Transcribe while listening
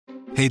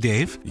Hey,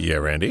 Dave. Yeah,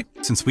 Randy?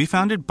 Since we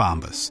founded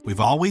Bombas, we've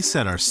always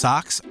said our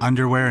socks,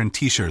 underwear, and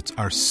T-shirts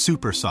are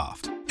super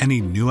soft.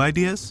 Any new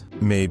ideas?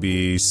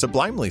 Maybe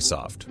sublimely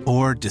soft.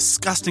 Or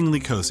disgustingly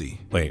cozy.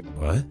 Wait,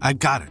 what? I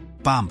got it.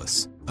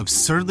 Bombas.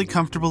 Absurdly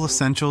comfortable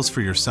essentials for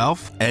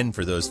yourself and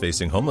for those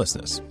facing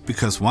homelessness.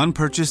 Because one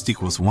purchased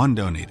equals one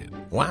donated.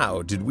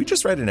 Wow, did we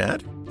just write an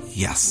ad?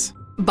 Yes.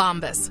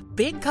 Bombas.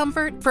 Big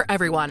comfort for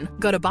everyone.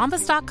 Go to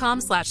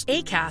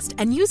bombas.com/ACAST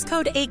and use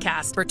code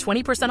ACAST for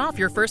 20% off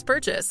your first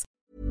purchase.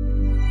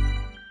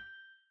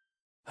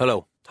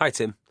 Hello. Hi,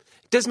 Tim.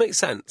 It does make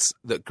sense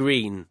that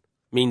green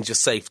means you're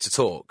safe to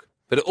talk,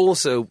 but it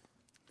also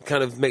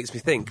kind of makes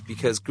me think,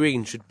 because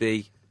green should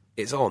be,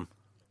 it's on.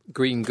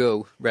 Green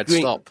go, red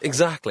Green, stop.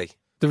 Exactly.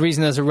 The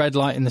reason there's a red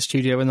light in the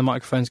studio when the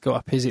microphones go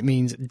up is it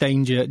means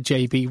danger,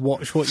 JB,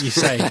 watch what you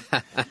say.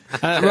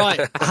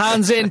 Right,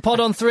 hands in, pod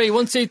on 3.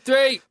 1, 2,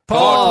 3,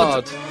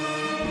 pod!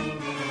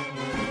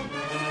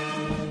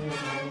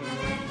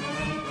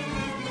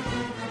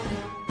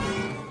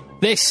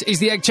 This is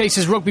the Egg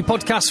Chasers Rugby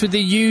Podcast with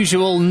the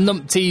usual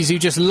numpties who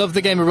just love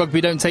the game of rugby,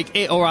 don't take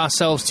it or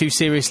ourselves too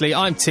seriously.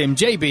 I'm Tim,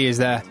 JB is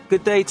there.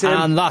 Good day, Tim.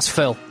 And that's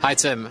Phil. Hi,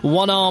 Tim.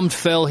 One-armed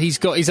Phil, he's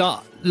got his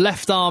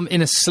left arm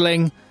in a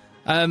sling.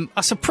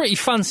 That's a pretty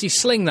fancy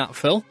sling, that,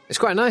 Phil. It's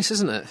quite nice,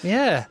 isn't it?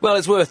 Yeah. Well,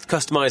 it's worth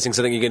customising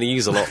something you're going to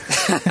use a lot.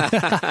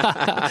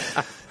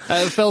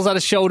 Phil's had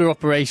a shoulder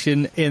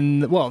operation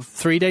in,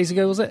 3 days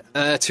ago, was it?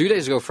 2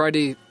 days ago,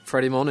 Friday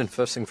morning,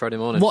 first thing Friday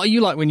morning. What are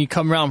you like when you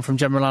come round from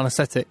general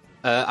anaesthetic?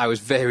 I was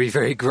very,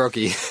 very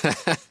groggy.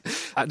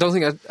 I don't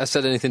think I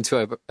said anything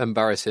too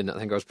embarrassing. I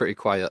think I was pretty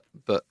quiet,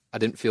 but I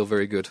didn't feel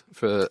very good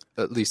for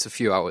at least a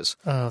few hours.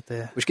 Oh,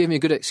 dear. Which gave me a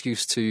good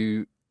excuse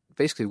to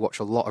basically watch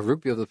a lot of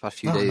rugby over the past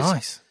few days.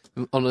 Nice.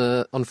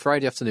 On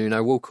Friday afternoon,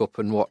 I woke up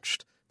and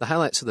watched the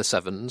highlights of the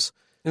Sevens,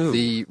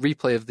 the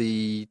replay of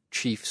the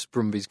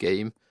Chiefs-Brumbies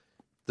game,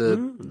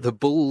 the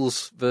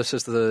Bulls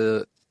versus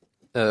the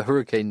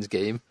Hurricanes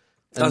game.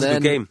 That was a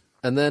good game.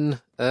 And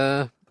then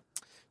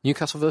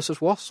Newcastle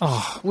versus Wasps.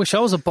 Oh, wish I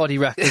was a body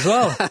wreck as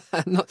well.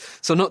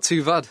 Not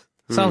too bad.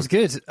 Sounds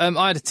good.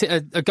 I had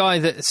a guy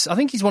that's, I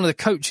think he's one of the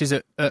coaches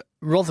at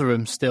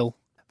Rotherham still,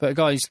 but a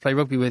guy I used to play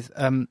rugby with,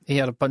 he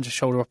had a bunch of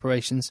shoulder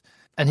operations,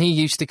 and he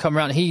used to come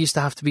around, he used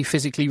to have to be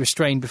physically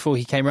restrained before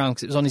he came around,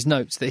 because it was on his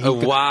notes that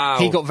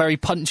he got very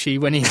punchy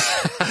when he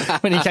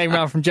when he came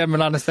around from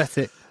general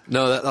anaesthetic.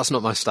 No, that's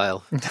not my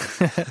style.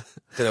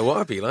 Don't know what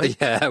I'd be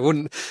like. Yeah, I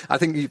wouldn't. I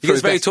think he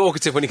gets very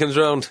talkative when he comes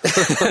round.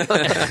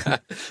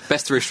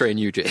 Best to restrain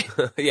you, Jay.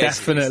 Yes,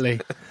 definitely.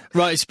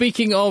 Right,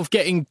 speaking of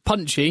getting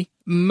punchy,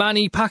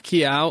 Manny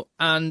Pacquiao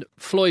and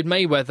Floyd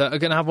Mayweather are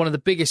going to have one of the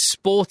biggest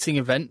sporting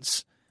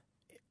events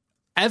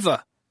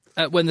ever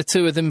when the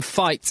two of them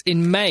fight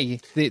in May.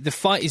 The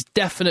fight is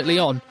definitely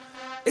on.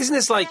 Isn't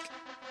this like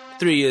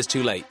 3 years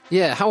too late?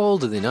 Yeah, how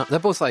old are they now? They're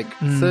both like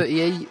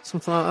 38,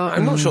 something like that.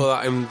 I'm not sure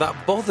that I'm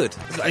that bothered.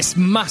 It's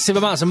massive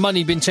amounts of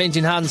money been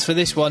changing hands for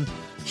this one.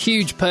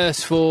 Huge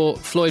purse for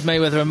Floyd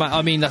Mayweather.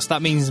 I mean,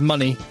 that means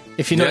money.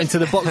 If you're not into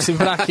the boxing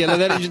vernacular,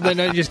 they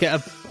don't just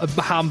get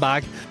a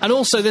handbag. And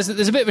also, there's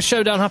a bit of a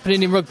showdown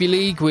happening in rugby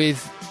league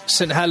with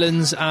St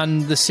Helens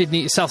and the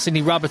South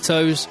Sydney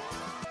Rabbitohs.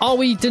 Are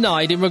we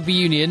denied in rugby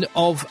union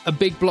of a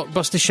big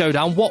blockbuster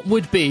showdown? What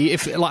would be,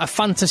 if like a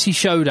fantasy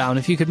showdown,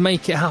 if you could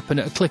make it happen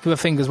at a click of a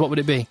fingers, what would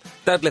it be?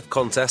 Deadlift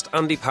contest,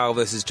 Andy Powell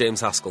versus James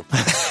Haskell.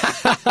 Hey,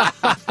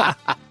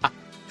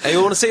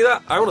 you want to see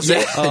that? I want to see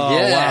it. Oh,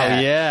 yeah. Wow,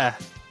 yeah.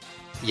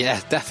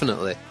 Yeah,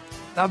 definitely.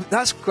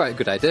 That's quite a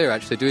good idea,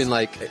 actually, doing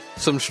like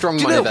some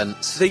strongman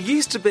events. There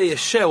used to be a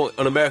show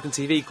on American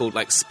TV called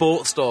like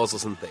Sports Stars or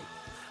something,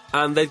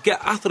 and they'd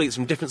get athletes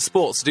from different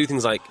sports to do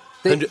things like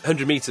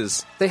 100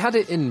 metres. They had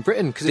it in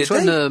Britain, because it's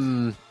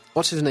when,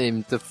 what's his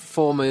name, the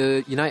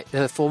former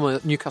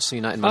Newcastle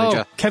United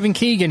manager. Oh, Kevin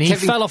Keegan. He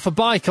fell off a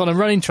bike on a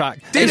running track.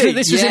 This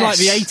was in like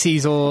the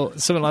 80s or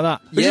something like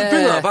that. We should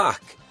bring that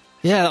back.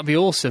 Yeah, that'd be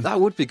awesome. That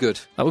would be good.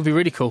 That would be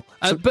really cool.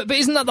 But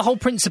isn't that the whole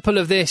principle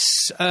of this?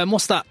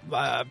 What's that?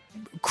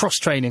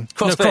 Cross-training.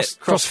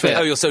 CrossFit.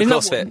 Oh, you're so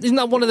CrossFit. Isn't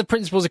that one of the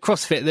principles of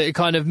CrossFit, that it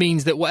kind of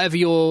means that whatever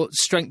your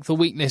strength or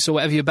weakness or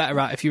whatever you're better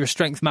at, if you're a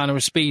strength man or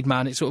a speed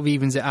man, it sort of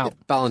evens it out.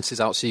 It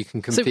balances out so you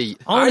can compete.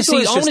 So I want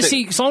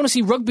to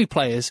see rugby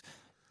players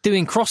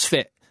doing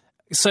CrossFit.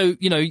 So,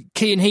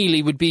 Cian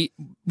Healy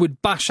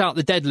would bash out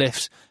the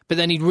deadlifts, but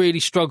then he'd really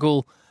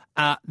struggle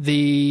at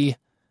the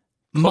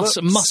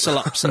muscle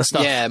ups and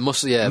stuff. Yeah,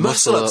 muscle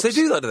ups. They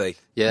do that, do they?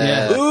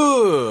 Yeah.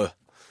 Ooh.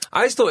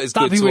 I just thought it was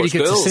That'd good be really to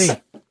good watch girls. to see.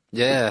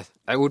 Yeah,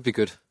 it would be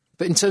good.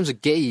 But in terms of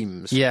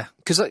games, yeah,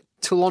 because like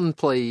Toulon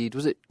played,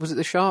 was it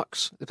the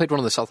Sharks? They played one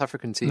of the South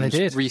African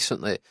teams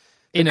recently.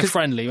 In a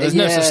friendly. There's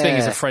no such thing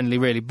as a friendly,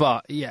 really,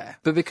 but yeah.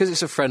 But because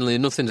it's a friendly,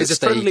 nothing's at stake.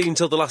 It's a friendly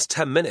until the last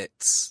 10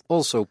 minutes.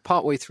 Also,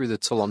 partway through the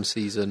Toulon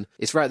season,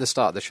 it's right at the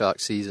start of the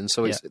Sharks season,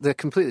 so they're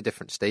completely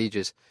different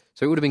stages.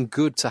 So it would have been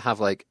good to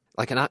have like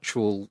like an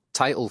actual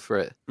title for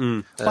it.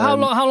 Well,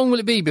 how long will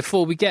it be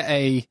before we get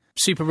a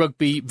Super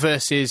Rugby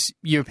versus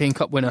European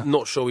Cup winner?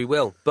 Not sure we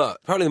will, but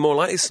apparently the more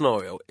likely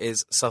scenario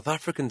is South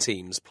African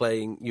teams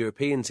playing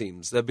European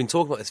teams. They've been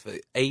talking about this for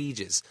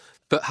ages.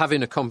 But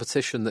having a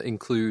competition that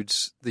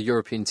includes the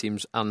European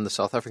teams and the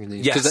South African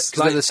teams, Yes,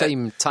 because they're the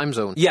same time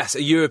zone. Yes,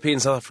 a European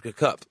South Africa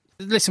Cup.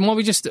 Listen, while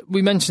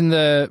we mentioned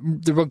the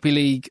Rugby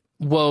League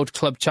World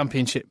Club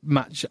Championship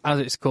match, as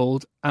it's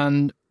called,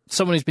 and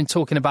someone who's been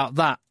talking about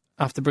that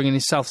after bringing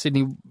his South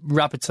Sydney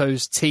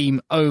Rabbitohs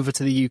team over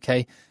to the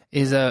UK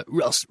is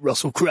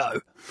Russell Crowe.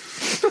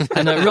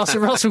 And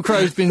Russell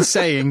Crowe's been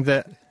saying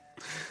that,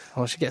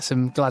 I should get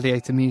some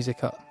Gladiator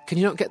music up. Can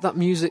you not get that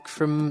music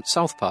from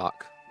South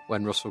Park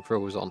when Russell Crowe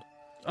was on?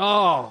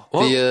 Oh!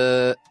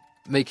 The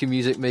making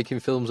music, making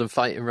films and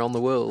fighting around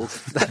the world.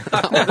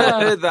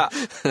 I heard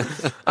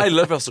that. I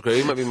love Russell Crowe.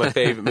 He might be my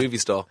favourite movie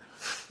star.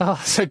 Oh,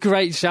 it's a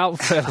great shout,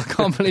 Phil. I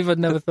can't believe I'd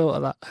never thought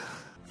of that.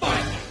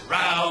 Fighting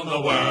round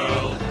the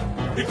world.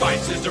 He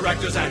fights his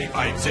directors and he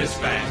fights his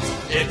fans.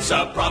 It's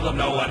a problem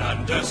no one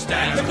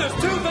understands. If there's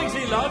two things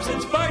he loves,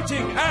 it's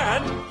fighting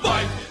and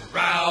fighting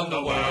round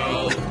the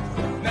world.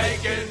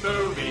 Making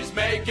movies,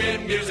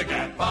 making music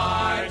and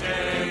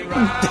fighting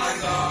round the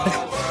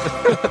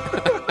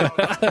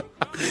world.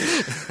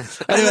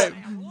 Anyway,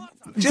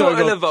 do you know what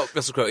I love about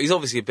Russell Crowe? He's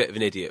obviously a bit of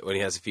an idiot when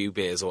he has a few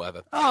beers or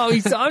whatever.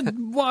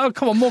 Oh,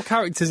 come on, more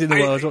characters in the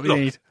world is what we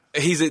need.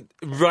 He's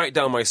right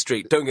down my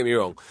street, don't get me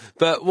wrong.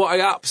 But what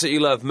I absolutely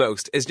love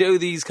most is, you know,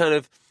 these kind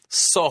of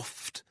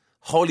soft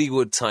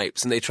Hollywood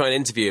types, and they try and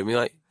interview him. You're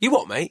like, you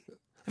what, mate?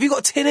 Have you got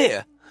a tin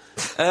ear?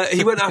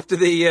 He went after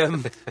the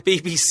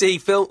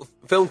BBC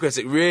film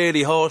critic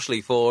really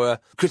harshly for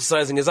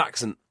criticising his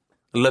accent.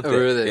 Loved it.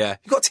 Really? Yeah.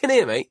 You got a tin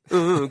ear, mate?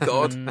 Oh,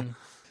 God.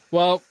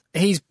 Well,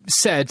 he's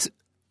said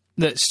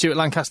that Stuart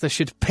Lancaster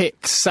should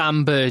pick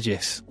Sam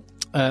Burgess.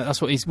 That's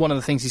one of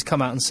the things he's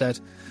come out and said.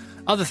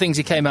 Other things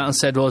he came out and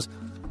said was,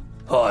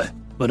 "Hi,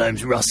 my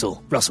name's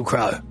Russell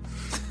Crowe,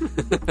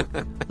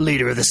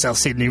 leader of the South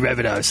Sydney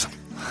Rabbitohs,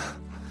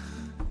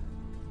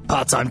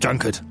 part-time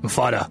drunkard and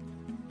fighter,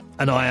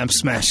 and I am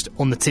smashed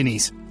on the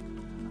tinnies.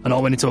 And I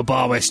went into a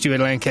bar where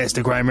Stuart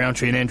Lancaster, Graham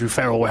Rowntree and Andrew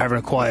Farrell were having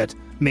a quiet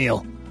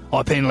meal.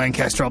 I pinned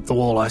Lancaster up the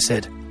wall. I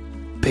said,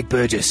 pick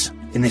Burgess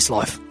in this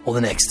life or the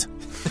next."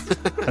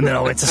 And then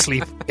I went to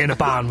sleep in a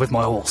barn with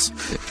my horse.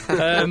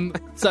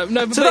 So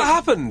that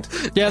happened?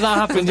 Yeah, that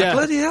happened, yeah.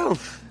 Bloody hell.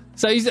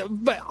 So do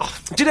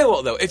you know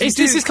what, though? This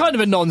is kind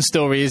of a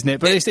non-story, isn't it?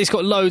 But it's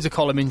got loads of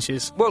column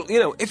inches. Well, you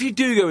know, if you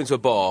do go into a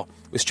bar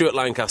with Stuart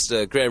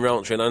Lancaster, Graham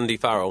Rowntree and Andy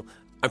Farrell,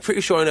 I'm pretty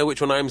sure I know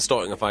which one I'm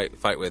starting a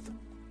fight with.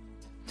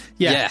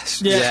 Yeah.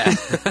 Yes. Yeah.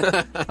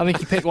 I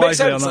think you picked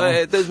wisely on that one.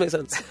 It does make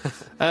sense.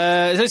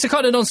 So it's a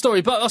kind of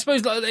non-story, but I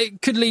suppose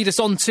it could lead us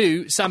on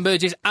to Sam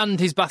Burgess and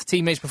his Bath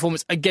teammates'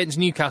 performance against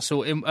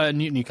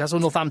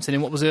Northampton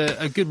in what was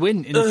a good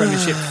win in the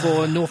Premiership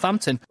for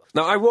Northampton.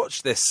 Now, I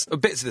watched bits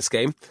of this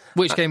game.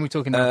 Which game are we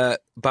talking about?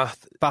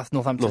 Bath,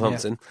 Northampton. Yeah.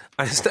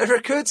 And it's never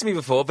occurred to me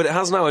before, but it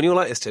has now, and you'll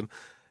like this, Tim.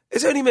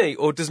 Is it only me,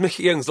 or does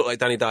Mickey Youngs look like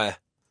Danny Dyer?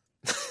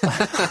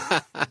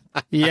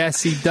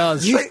 Yes, he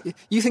does.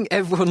 You think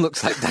everyone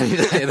looks like Danny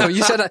Dyer, though?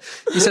 You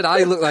said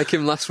I looked like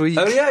him last week.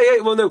 Oh,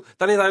 yeah. Well, no,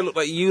 Danny Dyer looked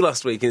like you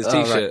last week in his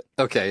T-shirt.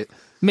 Right. Okay.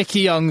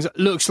 Mickey Youngs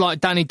looks like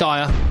Danny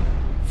Dyer.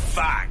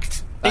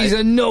 Fact. He's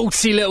a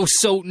naughty little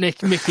salt,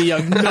 Mickey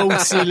Young.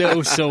 Naughty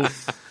little salt.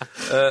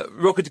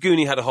 Rocket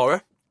Gooney had a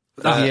horror.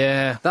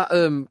 Yeah.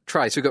 That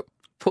try, so he got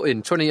put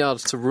in 20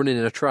 yards to run in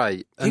a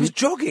try. He was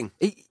jogging.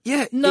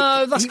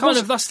 That's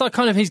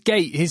kind of his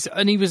gait.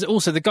 And he was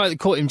also the guy that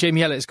caught him.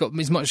 Jamie Elliott's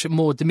is much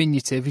more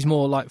diminutive. He's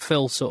more like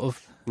Phil sort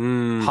of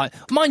height.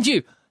 Mind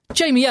you,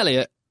 Jamie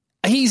Elliott,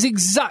 he's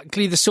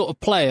exactly the sort of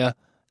player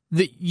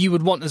that you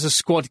would want as a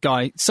squad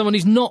guy. Someone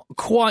who's not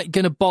quite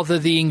going to bother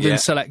the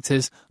England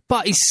selectors,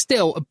 but he's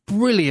still a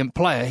brilliant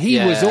player. He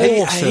was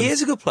awesome. He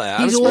is a good player.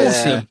 He's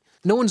awesome. Yeah.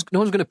 No one's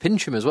going to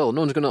pinch him as well.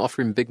 No one's going to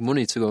offer him big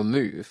money to go and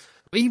move.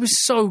 He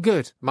was so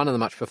good. Man of the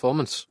match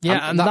performance.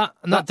 Yeah, and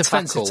that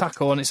defensive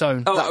tackle on its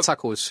own. That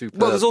tackle was super.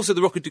 Well, there's also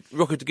the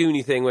Rocket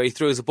Gooney thing where he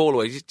throws the ball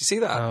away. Did you see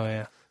that? Oh,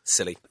 yeah.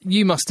 Silly.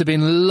 You must have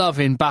been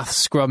loving Bath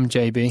scrum,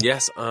 JB.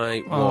 Yes,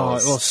 I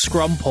was. Oh, it was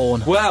scrum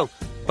porn. Well,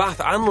 Bath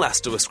and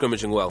Leicester were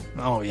scrimmaging well.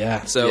 Oh,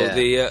 yeah. So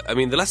the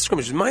Leicester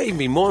scrimmage might even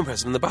be more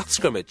impressive than the Bath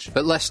scrimmage.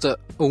 But Leicester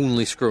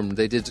only scrummed.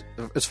 They did,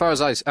 as far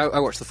as I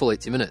watched the full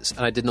 80 minutes, and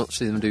I did not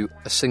see them do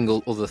a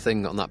single other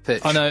thing on that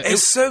pitch. I know.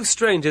 It's so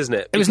strange, isn't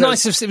it? It was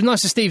nice of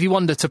Stevie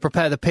Wonder to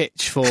prepare the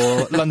pitch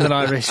for London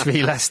Irish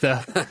v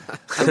Leicester.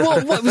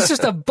 What it was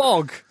just a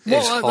bog.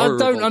 I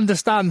don't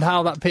understand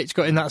how that pitch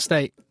got in that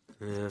state.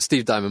 Yeah.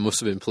 Steve Diamond must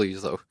have been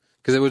pleased, though,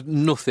 because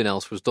nothing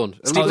else was done.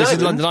 This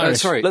is London Irish.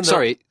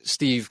 Sorry,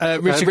 Steve.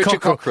 Richard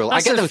Cockrell.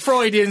 That's a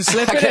Freudian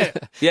slip, isn't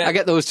it? Yeah. I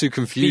get those two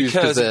confused.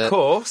 Because, of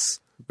course,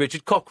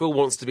 Richard Cockrell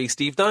wants to be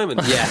Steve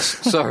Diamond. Yes,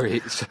 sorry.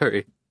 That's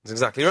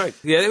exactly right.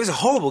 Yeah, it was a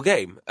horrible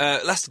game.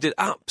 Leicester did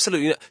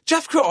absolutely...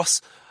 Jeff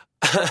Cross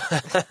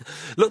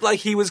looked like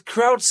he was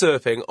crowd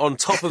surfing on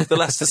top of the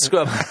Leicester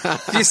scrum.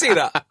 Do you see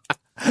that?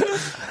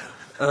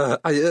 I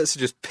actually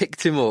just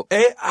picked him up.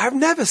 I've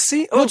never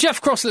seen... Well,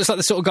 Jeff Cross looks like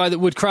the sort of guy that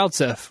would crowd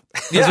surf.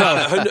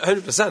 Yeah,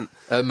 100%.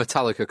 A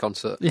Metallica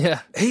concert.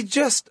 Yeah. He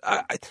just...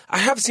 I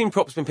have seen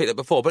props been picked up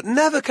before, but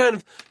never kind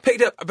of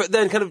picked up, but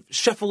then kind of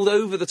shuffled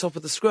over the top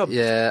of the scrum.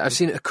 Yeah, I've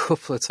seen it a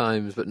couple of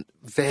times, but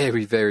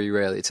very, very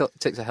rarely. It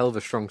takes a hell of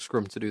a strong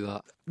scrum to do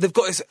that. They've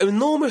got this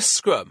enormous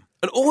scrum,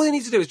 and all they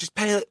need to do is just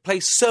play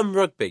some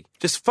rugby.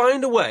 Just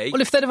find a way...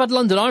 Well, if they'd have had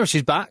London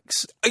Irish's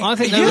backs, I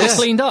think they would have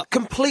cleaned up.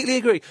 Completely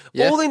agree.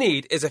 Yeah. All they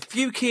need is a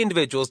few key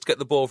individuals to get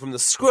the ball from the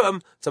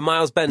scrum to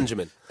Miles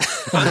Benjamin.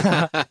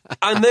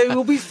 and they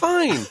will be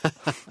fine.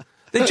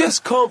 They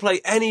just can't play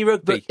any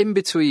rugby. But in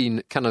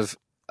between kind of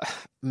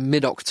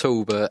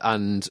mid-October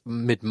and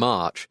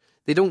mid-March,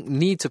 they don't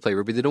need to play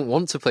rugby. They don't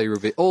want to play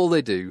rugby. All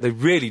they do... They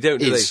really don't,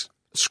 do is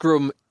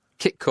scrum,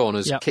 kick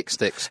corners, kick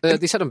sticks.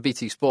 They said on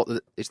BT Sport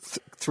that it's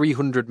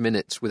 300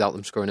 minutes without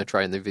them scoring a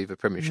try in the Viva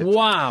Premiership.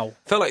 Wow.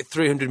 Felt like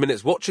 300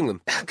 minutes watching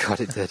them.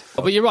 God, it did.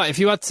 But you're right, if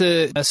you had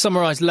to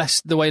summarise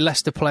the way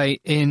Leicester play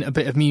in a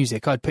bit of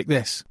music, I'd pick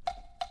this.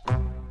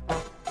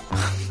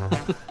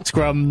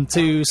 Scrum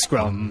to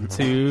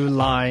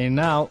line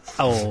out.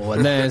 Oh,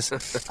 and there's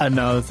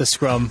another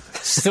scrum.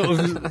 Sort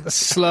of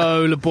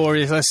slow,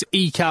 laborious. Let's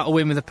eke out a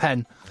win with a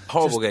pen.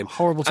 Horrible Just game.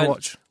 Horrible to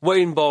watch.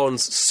 Wayne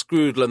Barnes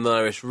screwed London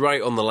Irish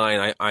right on the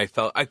line. I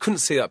felt I couldn't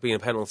see that being a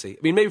penalty. I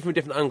mean, maybe from a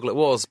different angle it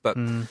was, but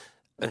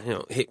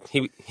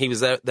he was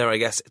there. I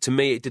guess to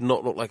me it did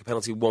not look like a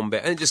penalty one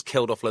bit, and it just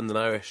killed off London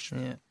Irish.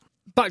 Yeah.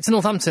 Back to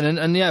Northampton,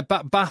 and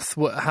Bath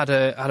had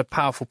a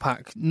powerful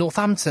pack.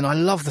 Northampton, I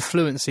love the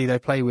fluency they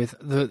play with,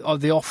 the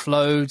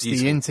offloads,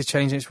 the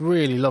interchange. It's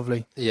really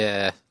lovely.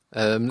 Yeah,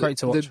 great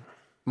to watch.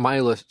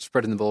 Myler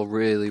spreading the ball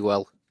really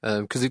well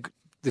because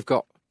they've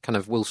got kind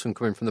of Wilson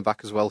coming from the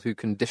back as well, who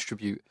can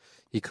distribute.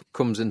 He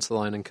comes into the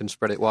line and can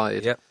spread it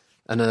wide. Yep.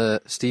 And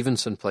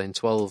Stevenson playing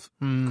 12,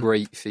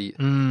 great feet,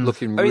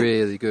 looking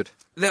really good.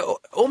 They're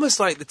almost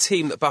like the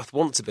team that Bath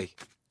want to be.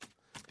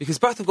 Because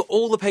Bath have got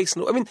all the pace.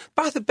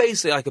 Bath are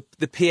basically like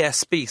the PS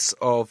Spice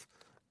of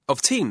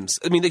teams.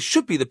 I mean, they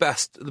should be the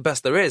best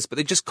there is, but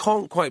they just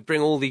can't quite bring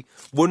all the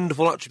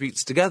wonderful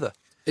attributes together.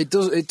 It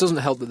doesn't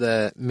help that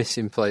they're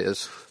missing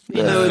players.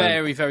 In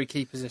very, very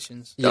key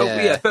positions.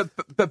 Yeah,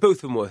 but both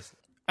of them worth.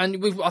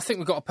 And I think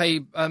we've got to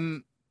pay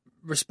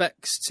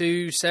respects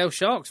to Sale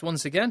Sharks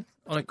once again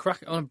on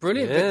a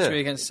brilliant victory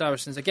against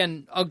Saracens.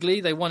 Again,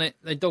 ugly. They won it.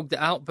 They dogged it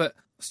out, but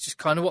it's just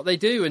kind of what they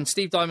do. And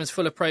Steve Diamond's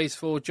full of praise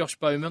for Josh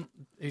Beaumont,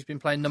 who's been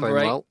playing number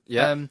 8. Well,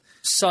 yeah.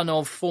 Son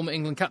of former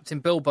England captain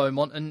Bill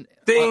Beaumont. And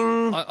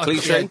Ding!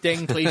 Cliche.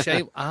 Ding,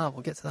 cliche.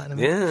 We'll get to that in a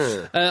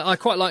minute. Yeah. I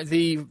quite like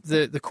the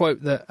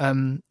quote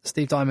that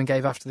Steve Diamond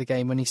gave after the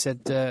game when he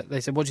said, they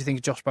said, what do you think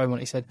of Josh Beaumont?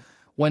 He said,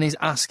 when his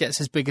ass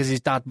gets as big as his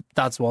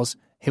dad's was,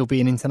 he'll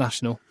be an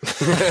international. Is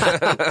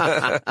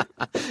that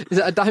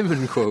a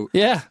Diamond quote?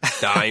 Yeah.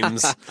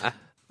 Dimes.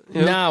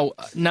 Now,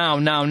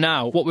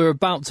 what we're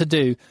about to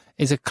do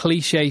is a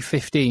cliche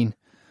 15.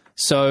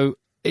 So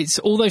it's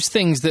all those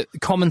things that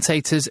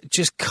commentators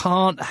just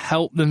can't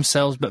help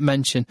themselves but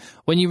mention.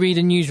 When you read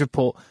a news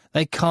report,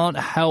 they can't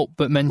help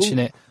but mention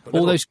it.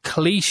 All those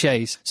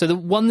cliches. So the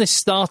one this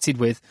started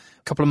with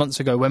a couple of months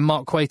ago when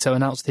Mark Cueto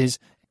announced his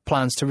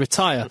plans to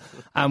retire.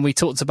 And we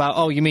talked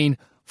about, you mean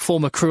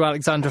former Crewe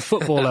Alexandra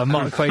footballer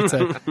Mark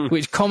Cueto,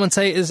 which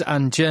commentators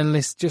and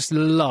journalists just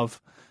love.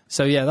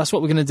 So yeah, that's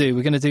what we're going to do.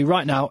 We're going to do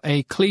right now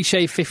a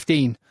cliche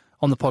 15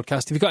 on the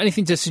podcast. If you've got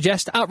anything to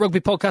suggest, @Rugby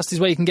Podcast is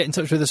where you can get in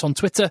touch with us on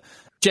Twitter.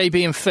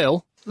 JB and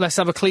Phil, let's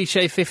have a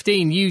cliche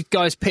 15. You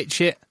guys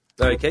pitch it.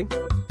 Okay.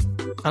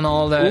 And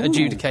I'll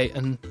adjudicate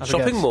and have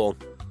Shopping mall.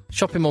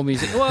 Shopping mall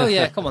music. Well,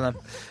 yeah, come on then.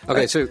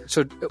 Okay, so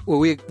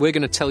we're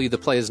going to tell you the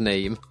player's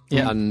name,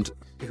 and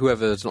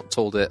whoever's not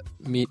told it,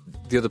 the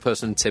other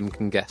person, Tim,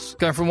 can guess.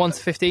 Going from 1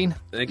 to 15?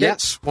 Okay.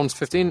 Yes, 1 to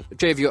 15.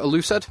 Jay, have you got a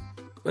loose head?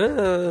 I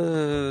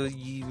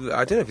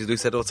don't know if he's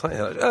loose head or tight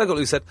head. I got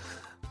loose head.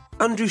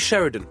 Andrew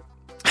Sheridan.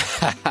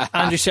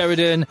 Andrew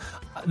Sheridan.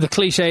 The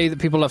cliche that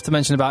people love to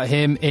mention about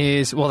him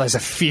is, well, there's a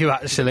few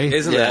actually.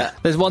 Isn't there?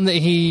 There's one that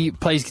he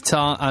plays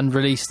guitar and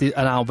released an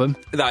album.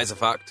 That is a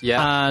fact.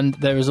 Yeah. And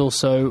there is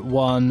also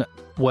one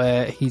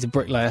where he's a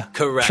bricklayer.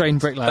 Correct.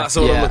 Trained bricklayer. That's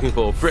all I'm looking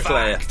for.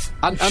 Bricklayer.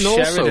 And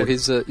also, Sheridan.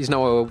 he's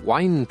now a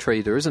wine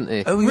trader, isn't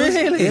he? Oh,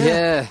 really?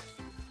 Yeah.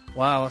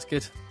 Wow, that's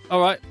good.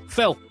 All right,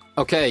 Phil.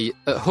 Okay,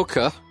 at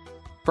hooker,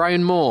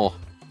 Brian Moore.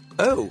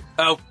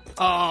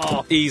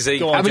 Oh, easy.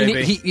 Go on, I mean,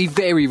 JB. he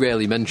very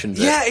rarely mentions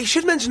it. Yeah, he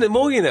should mention it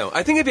more, you know.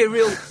 I think it'd be a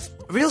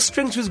real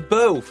string to his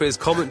bow for his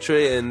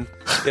commentary and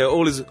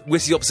all his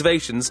witty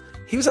observations.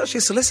 He was actually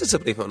a solicitor,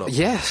 believe it or not.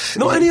 Yes.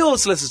 Not any old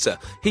solicitor.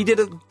 He did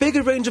a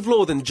bigger range of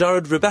law than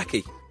Jared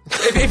Rebecki.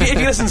 if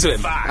you listen to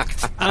him.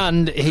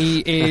 And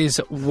he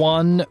is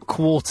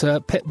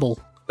 1/4 pitbull.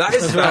 That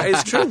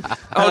is true.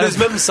 On his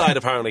mum's side,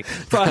 apparently.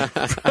 Brian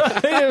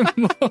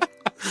Moore.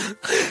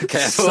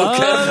 Careful.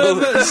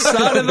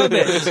 Son of a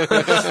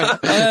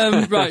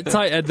bitch. Right,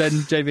 tight head then,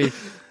 JB.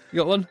 You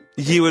got one?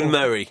 Ewan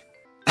Murray.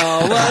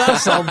 Oh, well,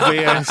 that's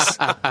obvious.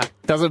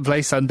 Doesn't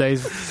play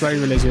Sundays. Very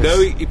religious.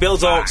 No, he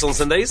builds arcs on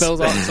Sundays.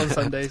 Builds arcs on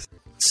Sundays.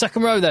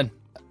 Second row then.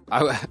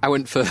 I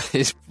went for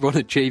one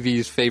of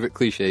JB's favourite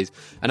cliches,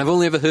 and I've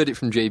only ever heard it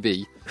from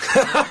JB.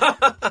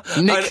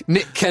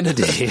 Nick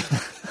Kennedy.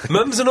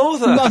 Mum's an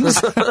author.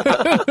 Mum's an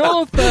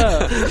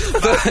author.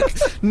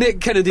 But Nick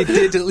Kennedy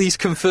did at least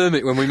confirm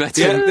it when we met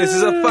him. Yeah, this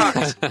is a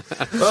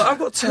fact. Well, I've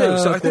got two,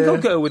 so I think I'll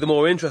go with the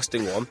more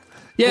interesting one.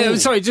 Yeah,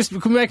 sorry, just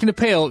can we make an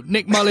appeal?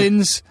 Nick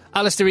Mullins,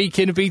 Alistair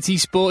Eakin of BT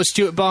Sports,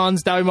 Stuart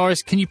Barnes, Darry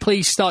Morris, can you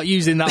please start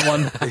using that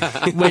one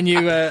when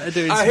you are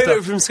doing I heard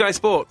it from Sky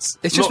Sports.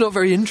 It's just not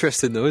very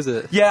interesting, though, is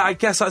it? Yeah, I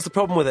guess that's the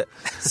problem with it.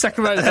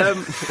 Second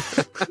row.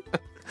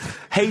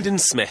 Hayden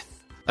Smith.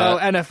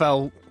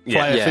 NFL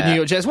player for New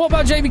York Jets. What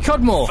about Jamie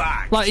Cudmore?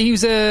 Fact. Like, he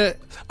was a...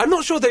 I'm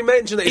not sure they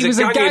mentioned that he was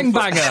a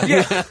gangbanger.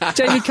 Yeah.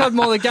 Jamie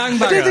Cudmore, the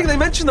gangbanger. I don't think they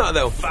mentioned that,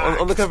 though,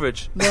 on the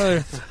coverage.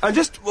 No. And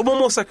just one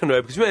more second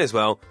row, because you may as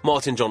well.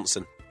 Martin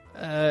Johnson.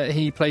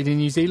 He played in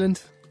New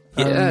Zealand.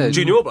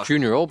 Junior All Black.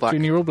 Junior All Black.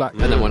 Junior All Black.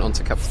 And then went on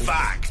to captain.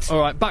 Fact. All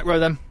right, back row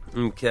then.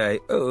 Okay.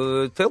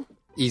 Phil?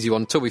 Easy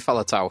one. Toby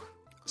Falatau.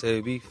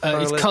 Toby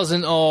He's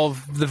cousin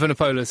of the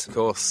Vunipolas. Of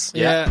course.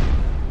 Yeah.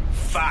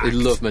 Fact. They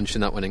love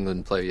mentioning that when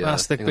England play.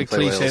 That's the England big play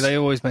cliche. Wales. They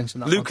always mention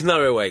that. Luke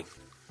Narroway.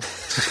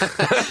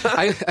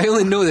 I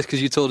only know this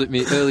because you told it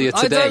me earlier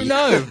today. I don't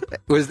know.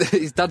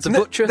 His dad's a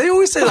butcher? They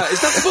always say that.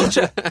 His dad's a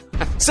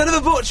butcher. Son of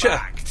a butcher.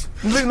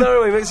 Luke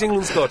Narroway makes the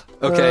England squad.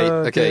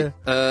 Okay.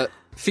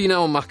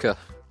 Finau Maka.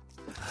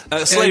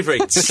 Slavery.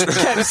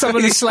 Kept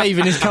somebody slave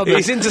in his cupboard.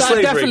 He's into that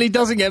slavery. definitely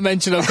doesn't get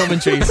mentioned on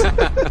commentaries.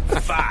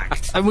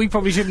 Fact. And we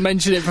probably shouldn't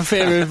mention it for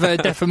fear of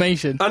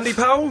defamation. Andy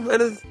Powell? No,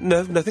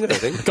 nothing, I don't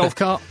think. Golf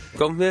cart.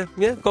 Golf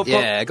cart.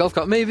 Yeah, golf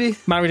cart maybe.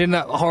 Married in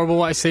that horrible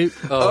white suit.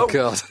 Oh.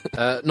 God.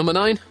 Number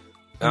 9.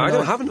 I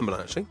don't have a number,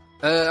 actually.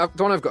 The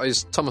one I've got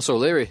is Thomas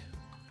O'Leary.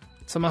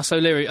 Thomas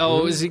O'Leary.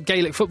 Oh, is it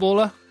Gaelic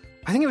footballer?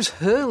 I think it was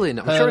hurling.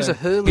 I'm sure it's a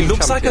hurling. He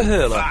looks like a champion.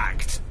 hurler.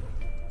 Fact.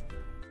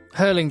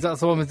 Hurling,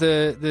 that's the one with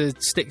the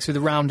sticks with the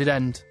rounded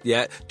end.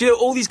 Yeah. Do you know,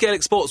 all these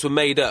Gaelic sports were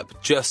made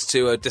up just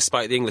to,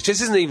 despite the English. This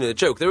isn't even a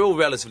joke. They're all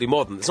relatively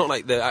modern. It's not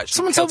like they're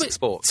actually Celtic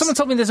sports. Someone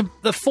told me there's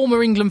a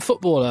former England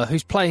footballer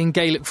who's playing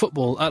Gaelic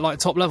football at like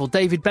top level,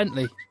 David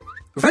Bentley.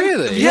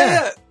 Really?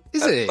 Yeah.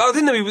 Is he? I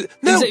didn't know he was...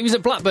 No. He was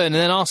at Blackburn and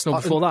then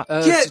Arsenal before that.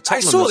 Yeah, I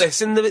Tottenham saw was-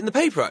 this in the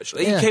paper,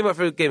 actually. Yeah. He came out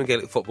for a game of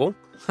Gaelic football.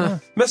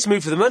 Must have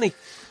moved for the money.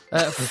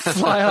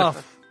 Fly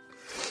off.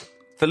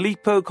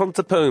 Filippo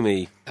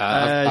Contapomi.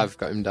 I've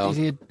got him down. Is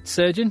he a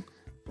surgeon?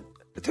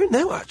 I don't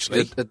know,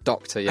 actually. A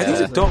doctor, I think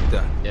he's a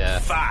doctor. Yeah.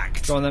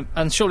 Fact. Go on then.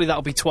 And surely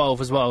that'll be 12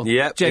 as well.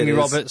 Yep, Jamie it is.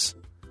 Roberts.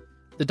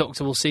 The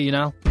doctor will see you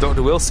now.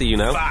 Doctor will see you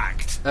now.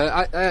 Fact.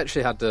 I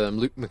actually had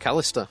Luke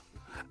McAllister.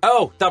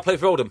 Oh, Dad played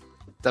for Oldham.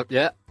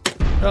 Yeah.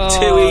 Oh,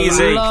 Too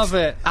easy. Love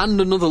it.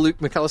 And another Luke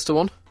McAllister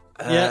one.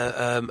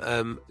 Yeah.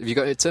 Have you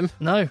got it, Tim?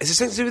 No. Is it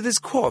something to do with his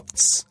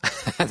quads?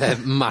 They're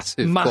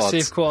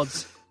massive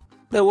Quads.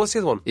 No, what's the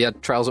other one? He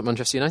had trials at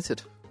Manchester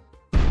United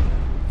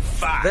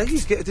Fact. There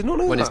you go. I did not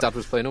know when that. his dad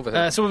was playing over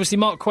here. So obviously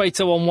Mark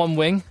Cueto on one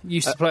wing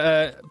used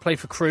to play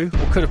for Crewe,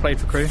 or could have played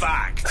for Crewe.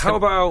 Fact. How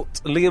about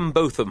Liam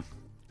Botham?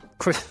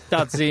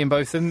 Dad's Ian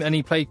Botham, and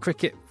he played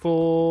cricket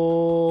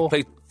for.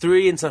 Played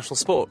 3 international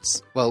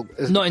sports. Well,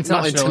 Not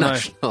international, no.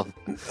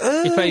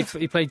 He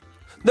played.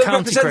 No,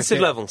 County representative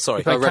cricket. level, sorry.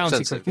 He played county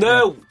representative. cricket.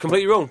 No,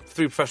 completely wrong.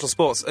 3 professional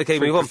sports. Okay,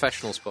 move on.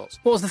 Professional sports.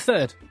 What was the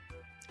third?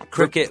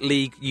 Cricket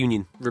League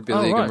Union. Rugby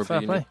Oh, league right, and fair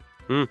rugby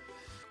union. play.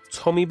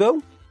 Tommy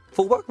Bow?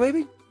 Fullback,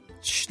 maybe?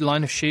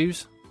 Line of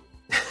shoes.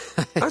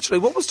 Actually,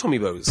 what was Tommy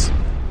Bow's?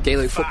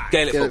 Gaelic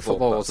Gaelic football,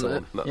 football, that's the wasn't one.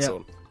 it? That's Yeah. the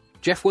one.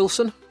 Jeff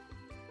Wilson.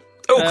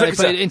 Oh, He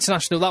cricketer. played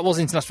international. That was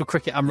international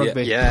cricket and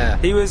rugby. Yeah.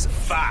 He was...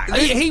 Fact.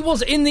 He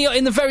was in the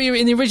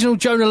original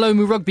Jonah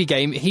Lomu rugby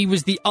game. He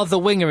was the other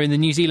winger in the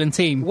New Zealand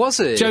team. Was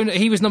he?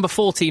 He was number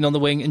 14 on the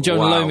wing, and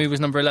Jonah Wow. Lomu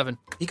was number 11.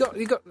 He got.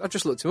 I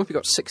just looked him up. He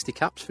got 60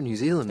 caps for New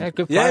Zealand. Yeah,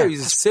 good Yeah, player.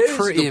 he's a serious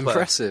Pretty good player.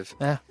 impressive.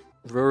 Yeah.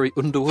 Rory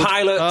Underwood.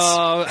 Pilots.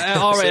 Oh,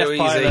 RAF too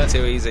pilot. easy,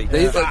 too easy.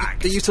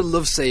 They used to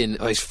love saying,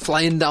 "Oh, he's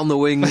flying down the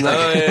wing."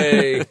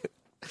 Hey.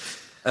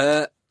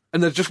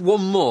 And there's just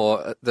one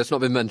more that's not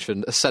been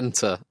mentioned. A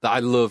centre that I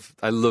love.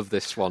 I love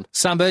this one.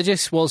 Sam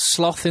Burgess was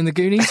Sloth in the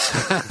Goonies.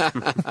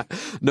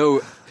 No,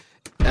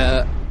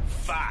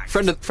 Fact.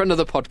 friend of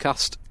the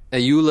podcast,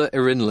 Ayula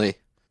Irinley,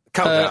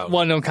 Countdown.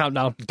 One on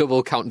Countdown.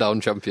 double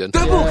countdown champion.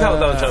 Double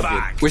countdown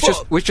champion. Fact.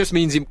 Which just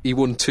means he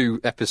won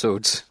 2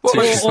 episodes. What- Two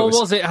or- Or shows.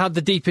 was it had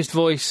the deepest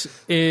voice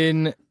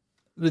in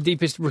the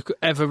deepest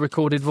ever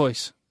recorded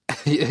voice?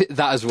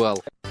 that as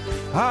well?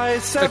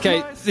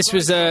 Okay, this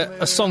was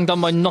a song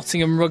done by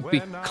Nottingham Rugby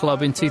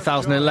Club in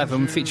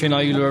 2011 featuring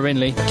Ayula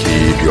Irinley.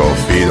 Keep your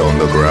feet on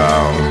the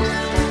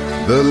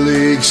ground. The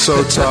league's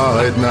so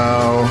tight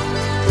now.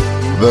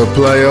 The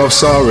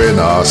playoffs are in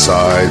our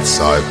sights.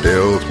 I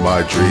built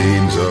my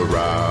dreams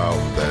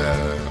around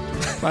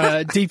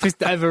them.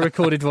 Deepest ever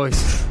recorded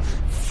voice.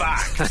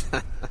 Fact.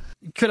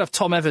 You could have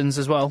Tom Evans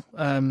as well,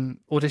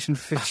 audition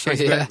for 50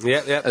 Shades of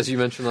Grey. Yeah. As you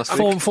mentioned last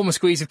week. Former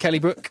squeeze of Kelly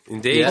Brook.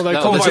 Indeed. Yeah. Although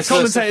No,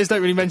 commentators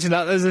don't really mention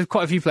that. There's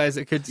quite a few players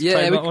that could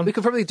play that one. We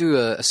could probably do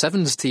a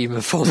sevens team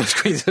of former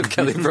squeeze of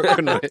Kelly Brook,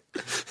 couldn't we?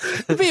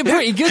 It'd be a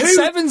pretty good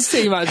sevens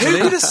team, actually.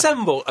 Who could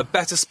assemble a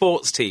better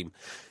sports team?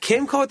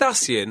 Kim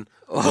Kardashian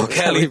or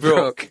Kelly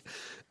Brook?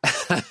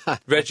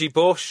 Reggie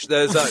Bush.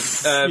 There's that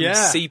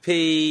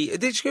CP.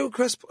 Did she go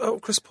Chris Paul?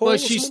 Well,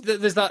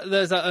 there's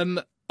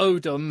that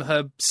Odom,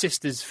 her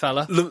sister's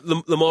fella.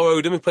 Lamar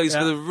Odom, who plays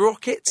for the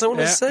Rockets, I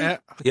want to say.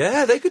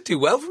 Yeah, they could do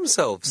well for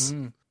themselves.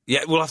 Yeah,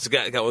 we'll have to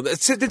get one.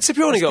 Did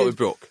Cipriani go with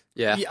Brook?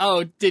 Yeah.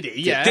 Oh, did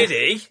he? Yeah. Did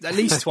he? At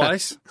least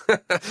twice.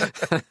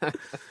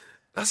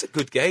 That's a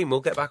good game.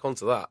 We'll get back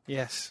onto that.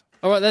 Yes.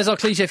 All right, there's our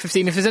cliche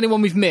 15. If there's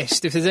anyone we've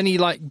missed, if there's any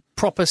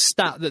proper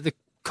stat that the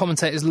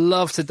commentators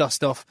love to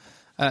dust off,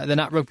 then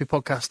at Rugby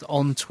Podcast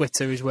on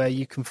Twitter is where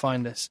you can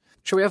find us.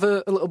 Shall we have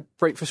a little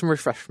break for some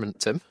refreshment,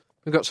 Tim?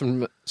 We've got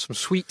some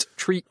sweet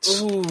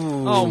treats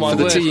Oh my for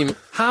the word. team.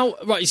 How?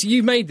 Right, so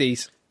you made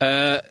these.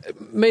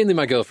 Mainly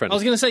my girlfriend. I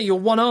was going to say you're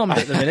one-armed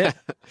at the minute.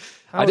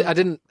 I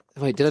didn't.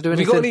 Wait, did I do Have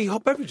you anything? got any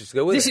hot beverages to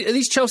go with it? Are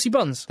these Chelsea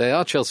buns? They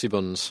are Chelsea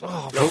buns.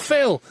 Oh,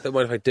 Phil. Don't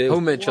mind if I do.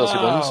 Homemade Chelsea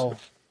buns. Wow.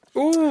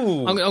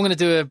 Ooh. I'm going to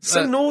do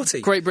So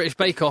naughty. Great British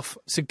Bake Off.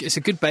 It's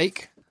a good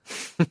bake.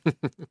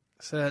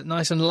 It's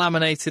nice and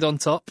laminated on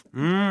top.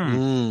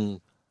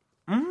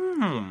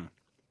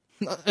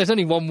 There's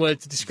only one word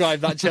to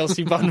describe that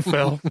Chelsea bun,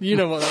 Phil. You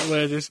know what that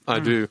word is. I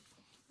do.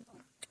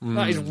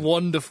 That is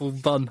wonderful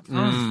bun.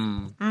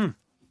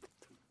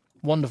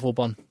 Wonderful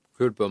bun.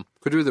 Good bun.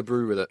 Could do with a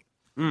brew with it.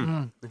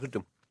 Good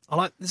done. I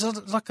like. It's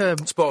like a.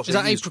 Sparse Is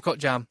that used. apricot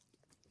jam?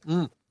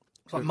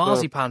 It's like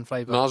marzipan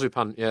flavour.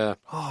 Marzipan, yeah.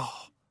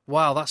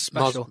 Wow, that's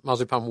special.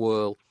 Marzipan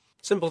whirl.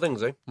 Simple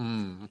things, eh?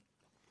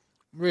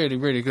 Really,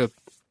 really good.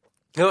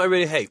 You know what I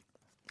really hate?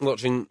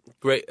 Watching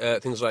great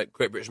things like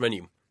Great British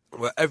Menu,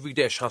 where every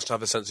dish has to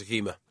have a sense of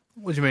humour.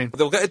 What do you mean?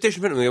 They'll get a dish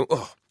in front of them and they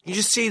go, oh, you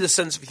just see the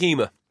sense of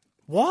humour.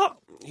 What?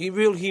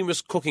 Real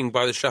humorous cooking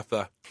by the chef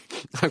there.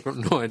 I've got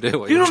no idea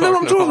what You you're don't know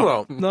what I'm talking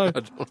about? No.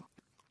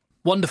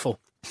 Wonderful.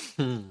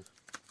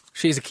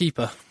 She's a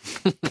keeper.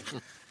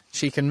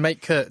 She can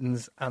make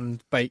curtains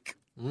and bake.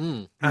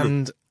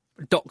 And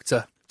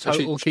doctor.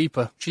 Total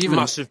keeper. She even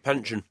Massive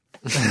pension.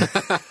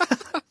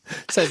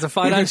 Says the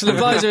financial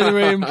advisor in the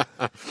room.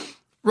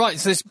 Right,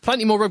 so there's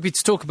plenty more rugby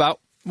to talk about.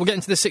 We'll get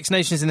into the Six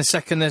Nations in a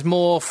second. There's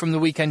more from the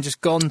weekend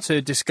just gone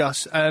to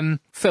discuss.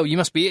 Phil, you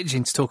must be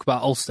itching to talk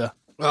about Ulster.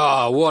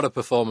 what a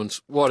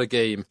performance. What a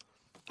game.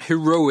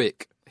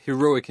 Heroic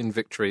in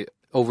victory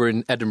over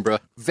in Edinburgh.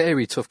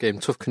 Very tough game,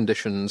 tough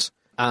conditions.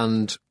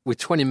 And with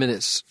 20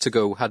 minutes to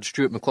go, had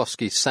Stuart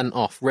McCloskey sent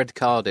off, red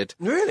carded.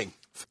 Really?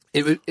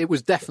 It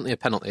was definitely a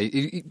penalty.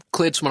 He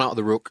cleared someone out of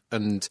the ruck,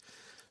 and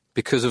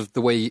because of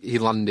the way he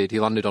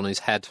landed on his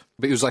head.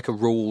 But it was like a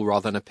roll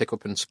rather than a pick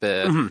up and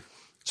spear.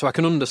 So I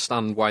can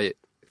understand why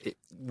it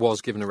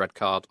was given a red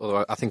card,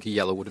 although I think a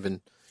yellow would have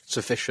been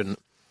sufficient.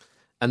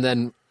 And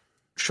then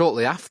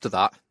shortly after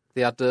that,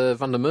 they had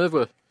Van der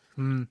Merwe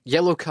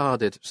yellow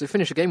carded. So they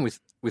finished a game with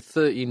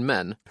 13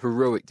 men,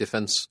 heroic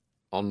defence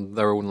on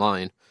their own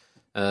line,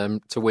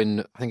 to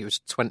win, I think it was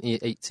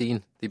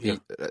 2018. They beat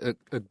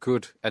a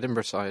good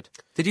Edinburgh side.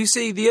 Did you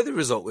see the other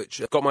result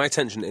which got my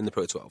attention in the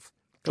Pro 12?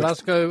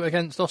 Glasgow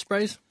against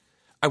Ospreys?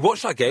 I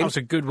watched that game. That was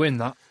a good win,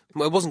 that.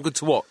 Well, it wasn't good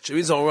to watch. It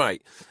was all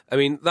right. I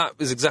mean, that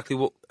was exactly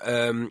what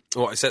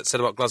I said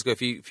about Glasgow a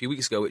few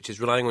weeks ago, which is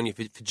relying on your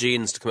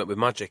Fijians to come up with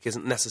magic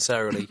isn't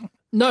necessarily...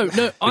 No, I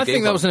think that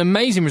game was an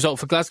amazing result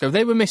for Glasgow.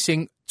 They were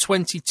missing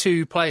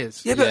 22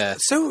 players. Yeah, but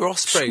so were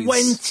Ospreys.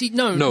 22.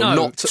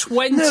 No.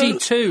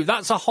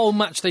 That's a whole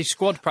match day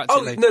squad,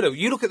 practically. Oh, no.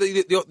 You look at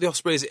the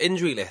Ospreys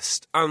injury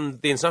list and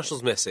the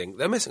internationals missing.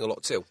 They're missing a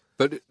lot too.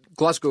 But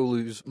Glasgow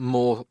lose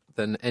more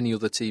than any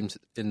other teams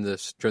during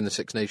the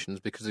Six Nations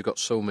because they've got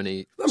so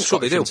many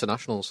Scottish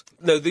internationals.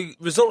 No, the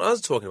result I was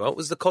talking about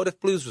was the Cardiff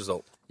Blues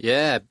result.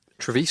 Yeah,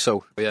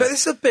 Treviso. Yeah. But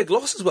this is a big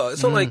loss as well.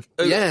 It's not like...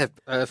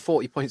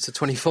 40 points to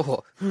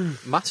 24.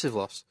 Massive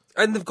loss.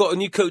 And they've got a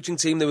new coaching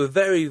team. They were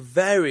very,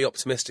 very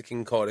optimistic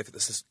in Cardiff at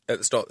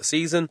the start of the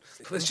season.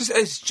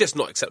 It's just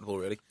not acceptable,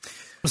 really.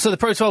 So the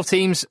Pro 12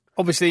 teams,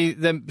 obviously,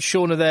 they're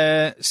shorn of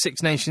their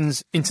Six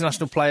Nations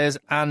international players,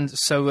 and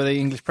so are the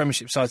English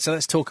Premiership side. So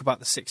let's talk about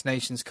the Six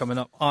Nations coming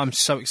up. I'm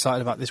so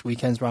excited about this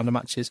weekend's round of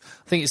matches.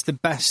 I think it's the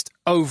best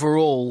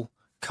overall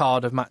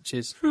card of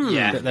matches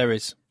that there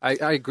is. I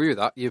agree with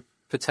that. You're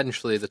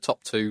potentially the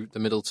top two, the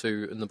middle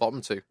two, and the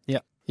bottom two. Yeah,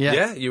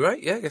 you're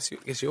right. Yeah, I guess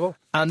you are.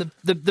 And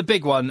the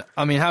big one,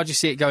 I mean, how do you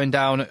see it going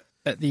down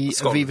at the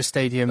Aviva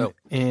Stadium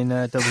in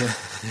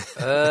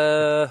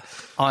Dublin?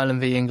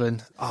 Ireland v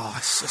England. Oh,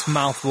 it's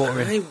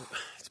mouth-watering.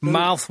 It's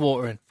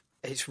mouth-watering.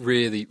 It's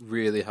really,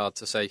 really hard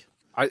to say.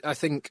 I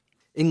think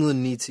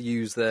England need to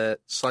use their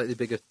slightly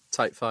bigger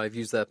Type 5,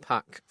 use their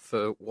pack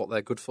for what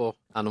they're good for,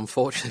 and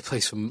unfortunately play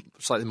some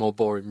slightly more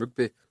boring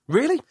rugby.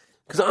 Really?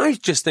 Because I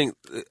just think,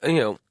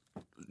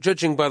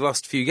 judging by the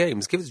last few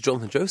games, give it to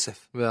Jonathan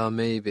Joseph. Well,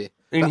 maybe.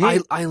 I mean,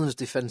 But Ireland's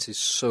defence is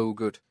so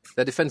good.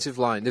 Their defensive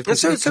line... They've And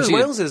so conceded- is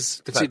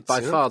Wales's conceded defence, by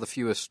you know? far the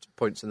fewest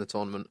points in the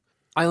tournament.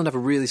 Ireland have a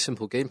really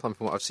simple game plan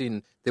from what I've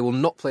seen. They will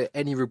not play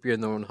any rugby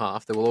in their own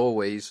half. They will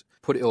always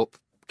put it up,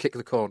 kick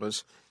the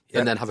corners,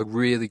 and then have a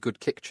really good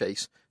kick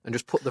chase and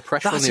just put the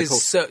pressure on That the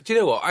is so... Do you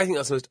know what? I think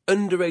that's the most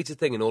underrated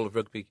thing in all of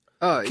rugby.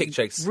 Kick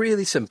chase.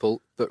 Really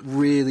simple, but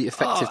really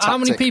effective tactic. How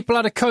many people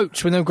had a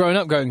coach when they were growing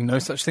up going, no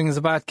such thing as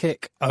a bad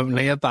kick,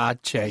 only a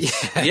bad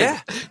chase? Yeah.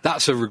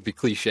 That's a rugby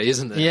cliche,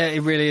 isn't it? Yeah,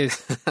 it really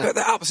is. But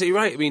they're absolutely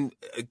right. I mean,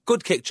 a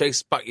good kick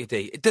chase, back your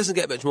D. It doesn't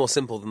get much more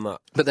simple than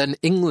that. But then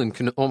England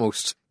can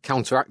almost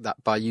counteract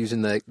that by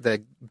using their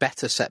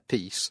better set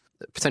piece,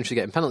 potentially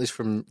getting penalties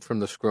from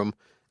the scrum,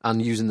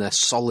 and using their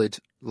solid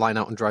line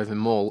out and driving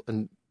maul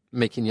and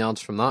making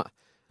yards from that.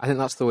 I think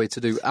that's the way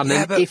to do. And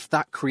then if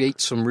that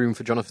creates some room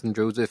for Jonathan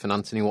Joseph and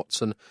Anthony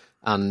Watson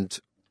and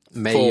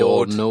May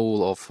Ford. or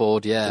Noel or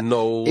Ford,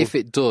 Noel. if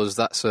it does,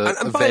 that's a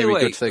And by very the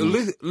way, good thing.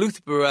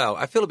 Luther Burrell,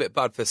 I feel a bit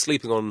bad for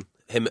sleeping on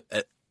him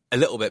a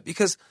little bit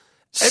because...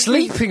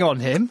 Sleeping on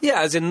him?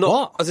 Yeah, as in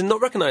not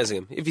recognising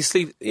him. If you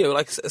sleep,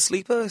 like a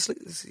sleeper,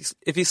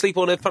 if you sleep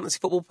on a fantasy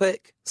football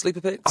pick,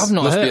 sleeper picks. I've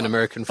not Must heard. be an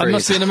American It phrase.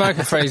 must be an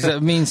American phrase.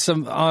 That means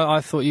some... I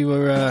thought you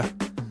were...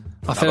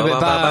 I feel a bit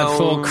bad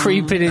for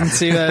creeping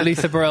into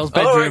Luther Burrell's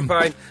bedroom. All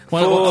right, fine.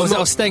 When I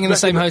was staying in the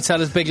same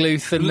hotel as Big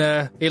Luth,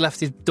 and he left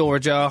his door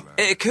ajar.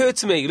 It occurred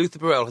to me, Luther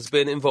Burrell has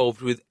been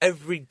involved with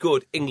every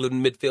good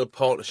England midfield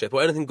partnership,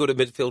 or anything good a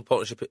midfield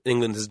partnership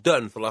England has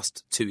done for the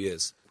last 2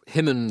 years.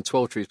 Him and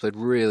Twelvetrees played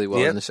really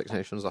well in the Six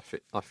Nations last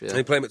year.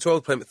 They play him at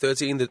 12, play him at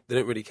 13, they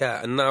don't really care.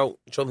 And now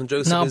Jonathan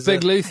Joseph Now is...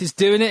 Big Luth is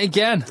doing it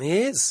again.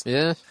 He is.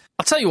 Yeah.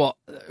 I'll tell you what,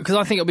 because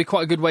I think it'll be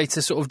quite a good way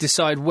to sort of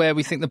decide where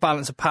we think the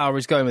balance of power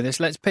is going with this.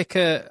 Let's pick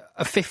a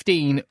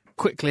 15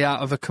 quickly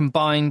out of a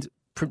combined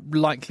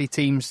likely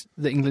teams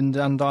that England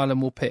and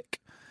Ireland will pick.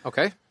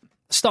 Okay.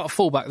 Start at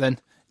fullback then.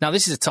 Now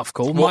this is a tough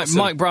call. Watson.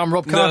 Mike Brown,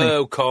 Rob Kearney.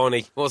 No,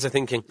 Kearney. What was I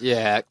thinking?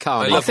 Yeah,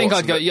 Kearney. I I think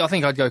Watson,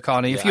 I'd go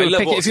Kearney. If Yeah, I you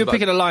love were Watson,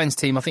 picking a Lions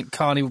team, I think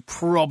Kearney would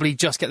probably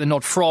just get the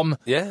nod from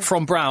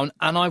Brown.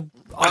 And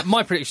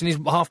my prediction is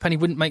Halfpenny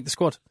wouldn't make the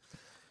squad.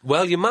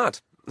 Well, you're mad.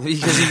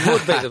 Because he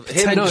would make them.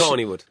 Him and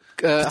Kearney would.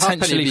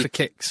 Potentially for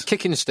kicks.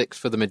 Kicking sticks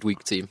for the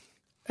midweek team.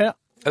 Yeah.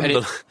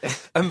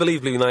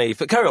 Unbelievably naive.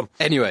 But carry on.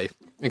 Anyway,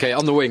 okay,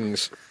 on the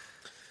wings.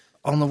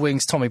 On the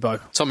wings, Tommy Bowe.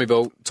 Tommy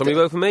Bowe. Tommy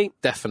Bowe for me?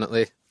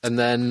 Definitely. And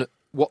then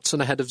Watson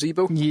ahead of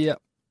Zebo? Yeah.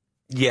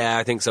 Yeah,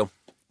 I think so.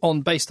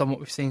 Based on what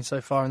we've seen so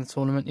far in the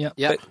tournament, yeah.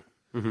 Yeah.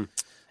 In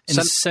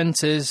the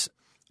centres,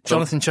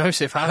 Jonathan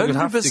Joseph, how would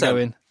have to go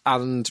in.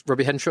 And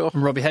Robbie Henshaw.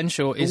 And Robbie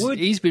Henshaw,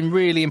 he's been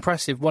really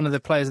impressive, one of the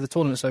players of the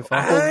tournament so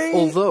far.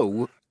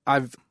 Although,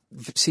 I've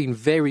seen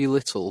very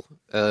little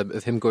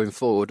of him going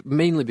forward,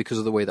 mainly because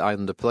of the way that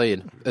Ireland are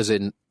playing, as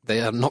in they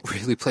are not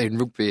really playing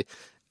rugby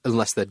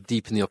unless they're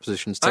deep in the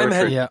opposition's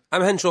territory.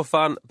 I'm a Henshaw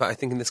fan, but I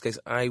think in this case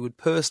I would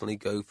personally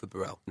go for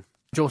Burrell.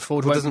 George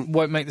Ford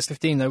won't make this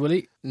 15 though, will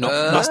he? Not,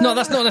 That's not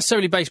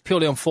necessarily based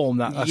purely on form.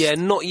 That's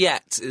not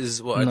yet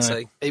is what I'd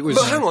say. It was,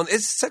 but hang on,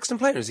 is Sexton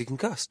playing or is he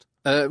concussed?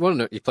 well,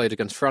 no, he played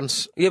against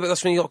France. Yeah, but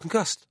that's when he got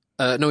concussed.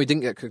 No, he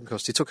didn't get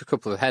concussed. He took a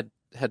couple of head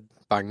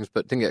bangs,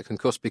 but didn't get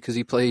concussed because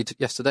he played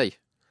yesterday.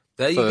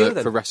 There you go,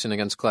 then. For wrestling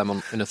against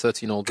Claremont in a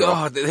 13-all draw.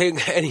 God, they didn't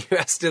get any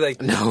rest, do they?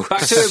 No.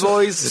 Back to it,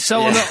 boys.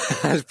 So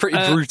It's pretty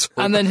brutal.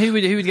 And then who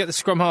would get the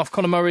scrum half?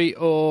 Conor Murray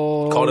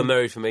or Conor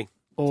Murray for me.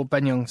 Or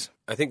Ben Youngs?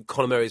 I think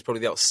Conor Murray is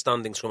probably the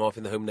outstanding scrum half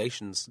in the home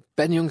nations.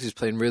 Ben Youngs is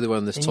playing really well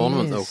in this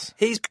tournament, though.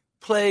 He's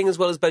playing as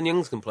well as Ben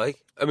Youngs can play.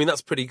 I mean,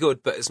 that's pretty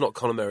good, but it's not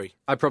Conor Murray.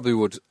 I probably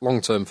would,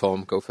 long-term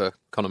form, go for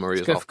Conor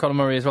Murray as well. Go for Conor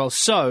Murray as well.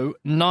 So,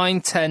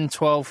 9, 10,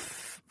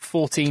 12,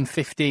 14,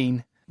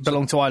 15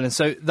 belong to Ireland.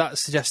 So that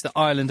suggests that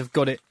Ireland have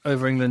got it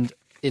over England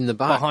in the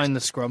back. Behind the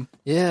scrum.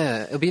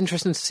 Yeah, it'll be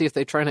interesting to see if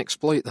they try and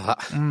exploit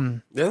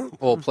that. Yeah.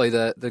 Or play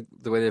the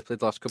way they played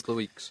the last couple of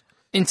weeks.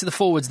 Into the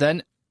forwards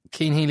then,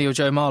 Cian Healy or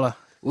Joe Marler?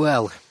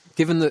 Well,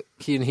 given that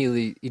Cian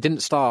Healy, he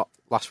didn't start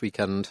last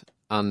weekend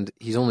and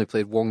he's only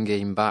played one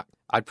game back,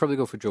 I'd probably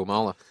go for Joe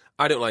Marler.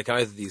 I don't like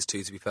either of these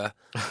two, to be fair.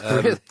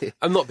 Really?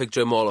 I'm not a big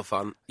Joe Marler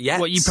fan yet.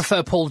 What, you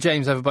prefer Paul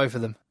James over both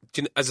of them?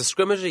 As a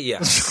scrummager,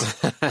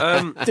 yes.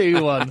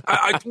 Do one.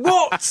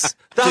 What?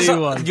 Do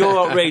one. You're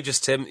outrageous,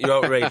 Tim.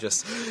 You're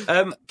outrageous.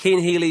 Cian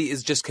Healy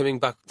is just coming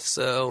back,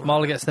 so...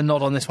 Marler gets the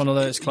nod on this one,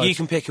 although it's close. You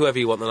can pick whoever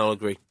you want, then I'll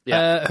agree.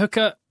 Yeah.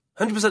 Hooker?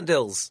 100%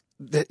 Dills.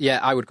 Yeah,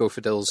 I would go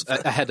for Dills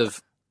ahead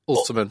of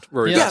Ultimate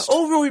Rory Yeah, Best.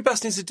 all Rory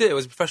Best needs to do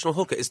as a professional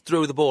hooker is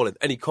throw the ball in,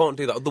 and he can't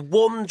do that. The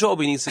one job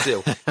he needs to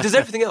do, he does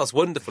everything else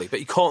wonderfully, but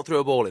he can't throw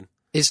a ball in.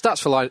 His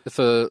stats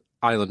for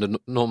Ireland are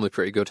normally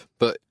pretty good,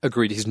 but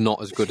agreed he's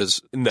not as good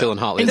as Dylan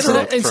Hartley.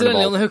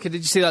 Incidentally, on the hooker,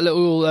 did you see that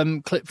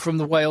little clip from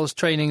the Wales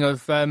training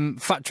of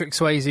Patrick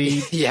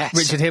Swayze, Yes.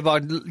 Richard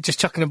Hibbard just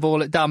chucking a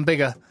ball at Dan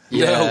Bigger?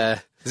 Yeah. No.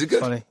 Is it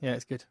good? Funny. Yeah,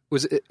 it's good.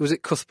 Was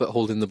it Cuthbert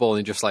holding the ball and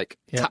he just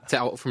tapped it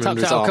out from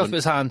under his Tapped out arm?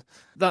 Cuthbert's hand.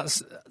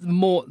 That's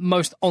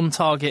most on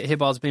target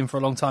Hibbard's been for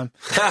a long time.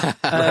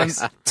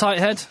 Tight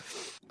head.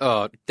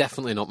 Oh,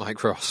 definitely not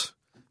Mike Ross.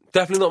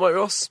 Definitely not Mike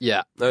Ross?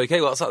 Yeah.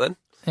 Okay, what's that then?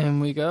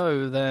 In we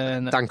go,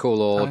 then. Dan Cole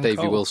or Dan Davey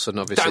Cole. Wilson,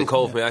 obviously. Dan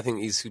Cole for me, I think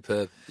he's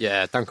superb.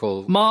 Yeah, Dan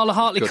Cole. Marla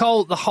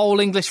Hartley-Cole, the whole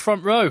English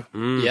front row.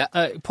 Yeah.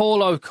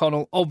 Paul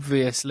O'Connell,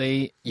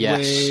 obviously. Yes.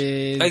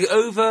 With Like,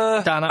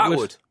 over Dan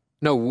Atwood.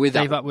 No, with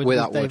Dave Atwood. With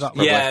Dave Atwood. Atwood.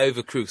 probably. Yeah,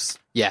 over Cruz.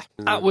 Yeah.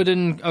 Atwood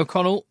and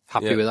O'Connell.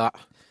 Happy with that.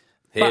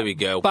 Here we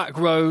go. Back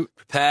row.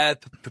 Prepare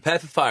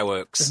for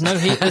fireworks.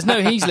 There's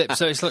no Heaslip,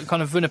 so it's like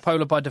kind of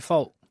Vunipola by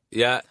default.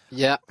 Yeah.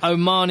 Yeah.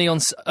 Omani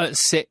at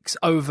 6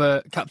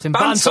 over Captain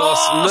Bantos,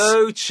 Bantos.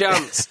 no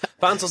chance.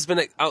 Bantos has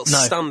been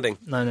outstanding.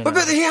 No.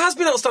 But he has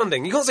been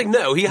outstanding. You can't say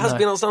no. He has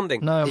been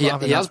outstanding. No, He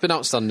has been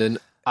outstanding.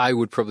 I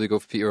would probably go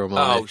for Peter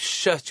O'Malley. Oh,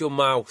 shut your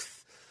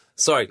mouth.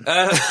 Sorry.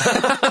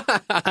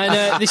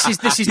 And this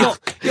is not.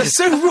 You're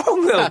so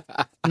wrong,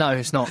 though. No,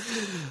 it's not.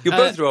 You're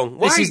both wrong.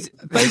 Why? This is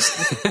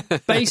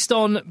based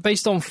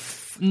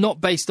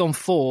not based on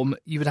form.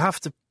 You would have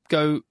to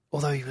go.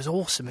 Although he was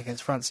awesome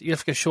against France, you'd have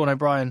to go Sean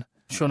O'Brien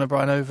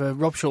over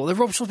Rob Shaw. Although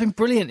Rob Shaw's been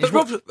brilliant. I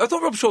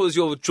thought Rob Shaw was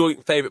your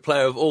joint favourite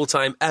player of all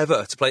time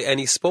ever to play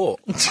any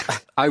sport.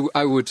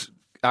 I would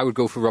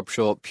go for Rob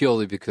Shaw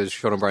purely because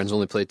Sean O'Brien's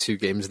only played 2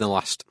 games in the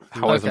last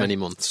however many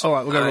months. All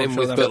right, we'll go I'm Rob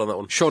with Shaw Bill then. on that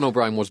one. Sean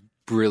O'Brien was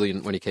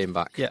brilliant when he came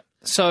back. Yeah.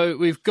 So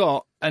we've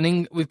got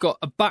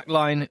a back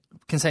line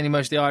containing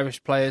most of the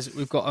Irish players.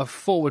 We've got a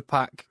forward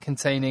pack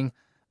containing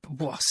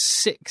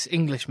 6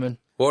 Englishmen.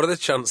 What are the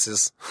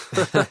chances?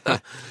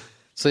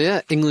 So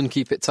yeah, England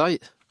keep it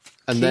tight.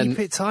 Keep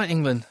it tight,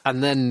 England.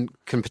 And then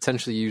can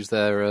potentially use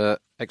their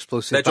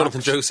explosive They're Jonathan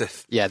backs.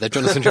 Joseph. Yeah, they're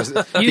Jonathan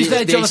Joseph. Use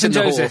their The ace Jonathan in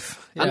the hole.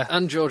 Joseph. Yeah.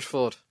 And George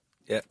Ford.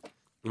 Yeah.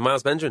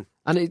 Miles Benjamin.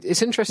 And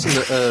it's interesting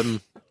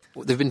that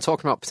they've been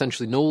talking about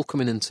potentially Noel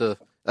coming into...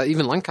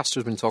 even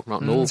Lancaster's been talking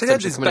about Noel So he had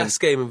potentially his coming best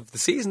game of the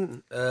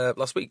season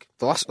last week. in.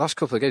 The last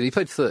couple of games. He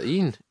played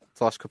 13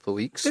 the last couple of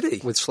weeks. Did he?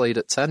 With Slade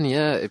at 10,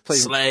 yeah. He played,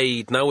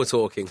 Slade, now we're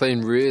talking.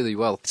 playing really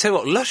well. Tell you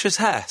what, luscious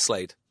hair,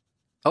 Slade.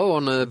 Oh,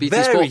 on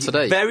BT Sport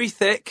today. Very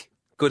thick,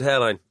 good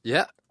hairline.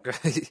 Yeah.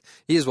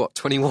 He is,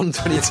 21,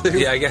 22?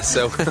 Yeah, I guess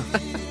so.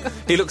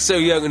 He looks so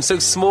young and so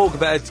small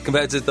compared to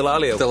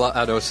Delalio.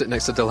 I know, sitting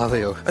next to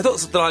Delalio. I thought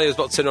Delalio was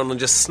about to turn on and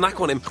just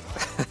snack on him.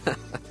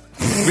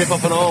 Rip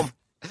off an arm.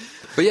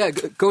 But yeah,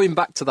 going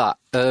back to that,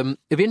 it'd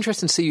be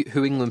interesting to see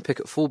who England pick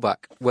at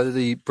fullback, whether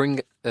they bring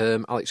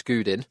Alex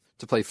Good in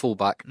to play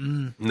fullback,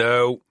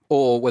 No.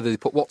 or whether they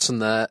put Watson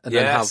there and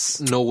Yes.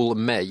 then have Noel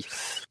and May.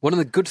 One of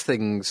the good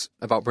things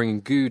about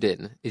bringing Good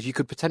in is you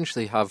could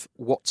potentially have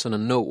Watson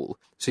and Noel,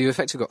 so you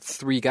effectively got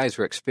 3 guys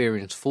who are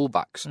experienced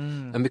fullbacks.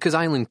 And because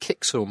Ireland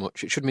kick so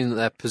much, it should mean that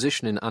their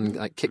positioning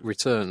and kick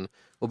return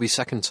will be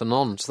second to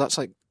none. So that's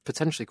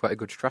potentially quite a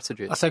good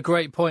strategy. That's a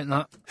great point,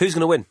 that. Who's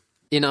going to win?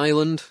 In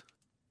Ireland,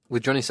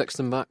 with Johnny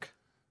Sexton back,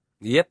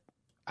 Yep.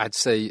 I'd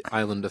say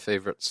Ireland are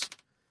favourites.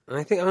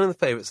 I think I'm the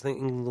favourites. I think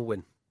England will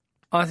win.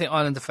 I think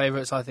Ireland are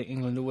favourites. I think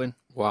England will win.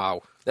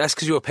 Wow. That's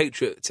because you're a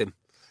patriot, Tim.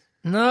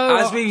 No.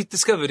 As we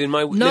discovered in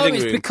my No, living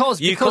it's room, because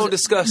you can't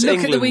discuss look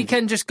England. at the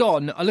weekend just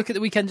gone. I look at the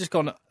weekend just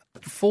gone.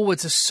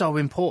 Forwards are so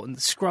important.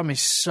 The scrum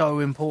is so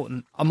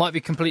important. I might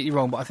be completely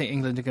wrong, but I think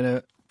England are going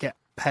to get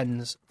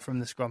pens from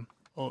the scrum.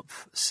 Or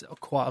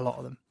quite a lot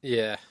of them.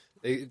 Yeah,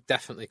 they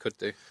definitely could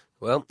do.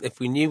 Well,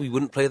 if we knew, we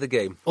wouldn't play the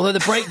game. Although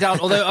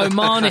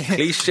Omani,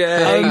 Cliche.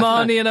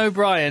 Omani and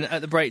O'Brien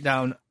at the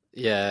breakdown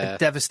Yeah. are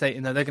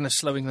devastating. Though they're going to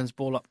slow England's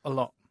ball up a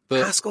lot.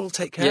 But Haskell will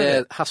take care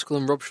of it. Haskell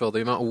and Robshaw,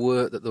 the amount of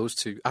work that those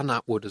two, and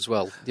Atwood as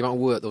well, the amount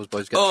of work those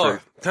boys get Oh,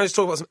 can I just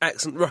talk about some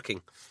excellent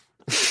rucking?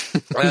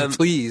 through.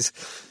 Please.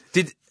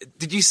 Did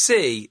you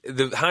see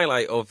the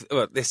highlight of...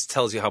 Well, this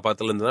tells you how bad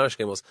the London Irish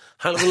game was.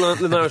 Highlight of the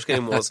London Irish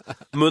game was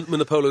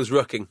Munapolo's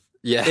rucking.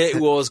 Yeah. It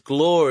was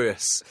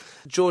glorious.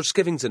 George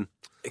Skivington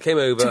came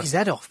over. Took his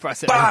head off,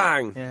 practically.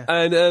 Bang! Yeah.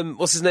 And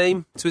what's his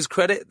name? To his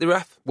credit, the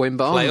ref? Wayne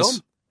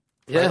Barnes.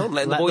 Play on. Play on.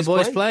 Let the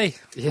boys play.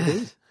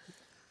 Yeah.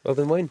 Well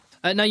done, Wayne.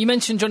 Now, you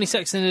mentioned Johnny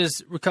Sexton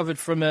has recovered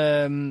from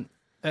a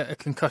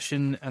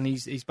concussion and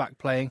he's back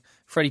playing.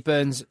 Freddie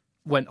Burns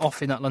went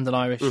off in that London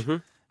Irish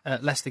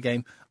Leicester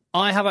game.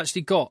 I have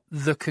actually got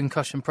the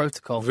concussion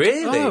protocol.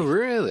 Really? Oh,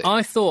 really?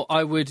 I thought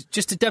I would,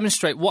 just to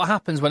demonstrate what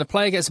happens when a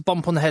player gets a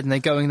bump on the head and they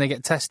go and they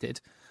get tested,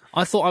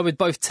 I thought I would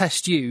both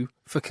test you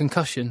for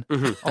concussion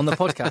on the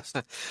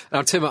podcast.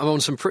 Now, Tim, I'm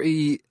on some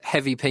pretty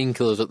heavy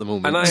painkillers at the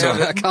moment, And I so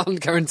have I can't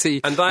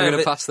guarantee I'm going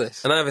to pass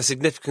this. And I have a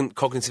significant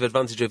cognitive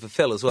advantage over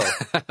Phil as well.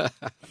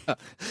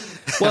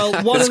 Well,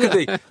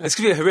 This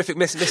could be a horrific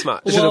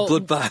mismatch. This is a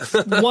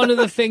bloodbath. One of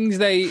the things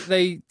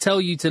they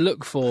tell you to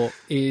look for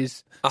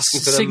is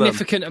Asking for their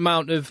significant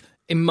amount of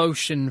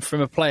emotion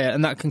from a player,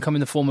 and that can come in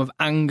the form of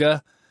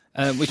anger,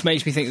 which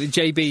makes me think that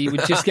JB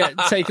would just get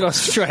taken off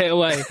straight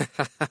away.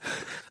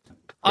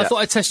 I thought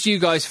I'd test you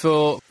guys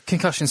for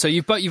concussion. So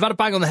you've had a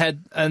bang on the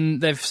head, and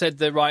they've said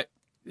they're right.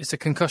 It's a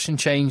concussion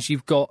change.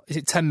 You've got, is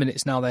it 10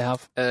 minutes now they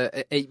have?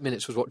 8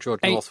 minutes was what George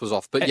North was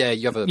off, but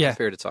you have a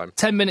period of time.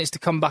 10 minutes to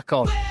come back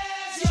on.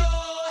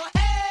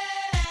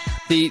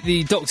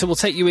 The doctor will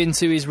take you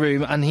into his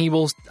room and he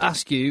will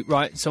ask you,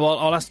 right, so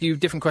I'll ask you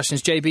different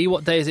questions. JB,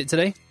 what day is it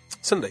today?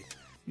 Sunday.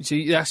 So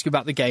they ask you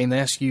about the game. They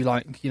ask you,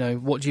 like,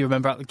 what do you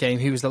remember about the game?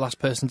 Who was the last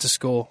person to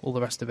score? All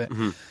the rest of it.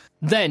 Mm-hmm.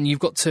 Then you've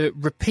got to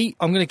repeat.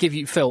 I'm going to give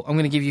you, Phil, I'm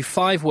going to give you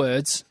 5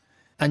 words,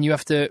 and you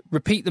have to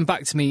repeat them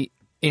back to me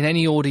in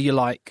any order you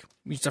like.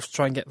 You just have to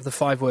try and get the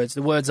 5 words.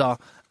 The words are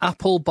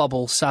apple,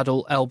 bubble,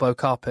 saddle, elbow,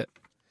 carpet.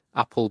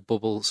 Apple,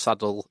 bubble,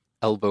 saddle,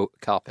 elbow,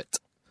 carpet.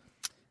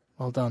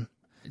 Well done.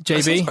 That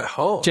sounds JB? quite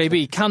hard.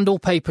 JB, candle,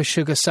 paper,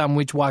 sugar,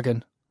 sandwich,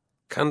 wagon.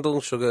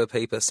 Candle, sugar,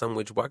 paper,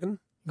 sandwich, wagon.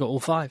 Got all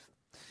 5.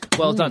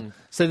 Well done.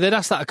 So they'd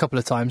ask that a couple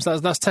of times.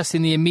 That's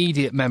testing the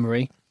immediate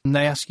memory. And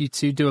they ask you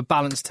to do a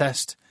balance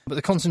test. But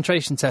the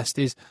concentration test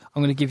is,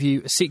 I'm going to give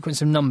you a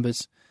sequence of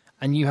numbers,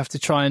 and you have to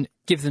try and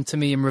give them to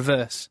me in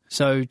reverse.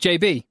 So,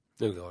 JB.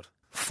 Oh, God.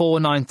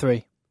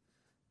 493.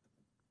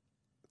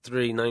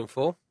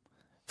 394.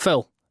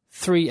 Phil.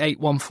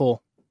 3814.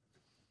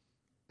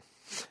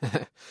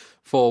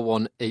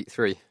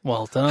 4183.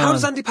 Well done. How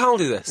does Andy Powell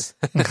do this?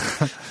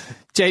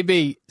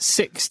 JB.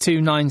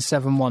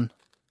 62971.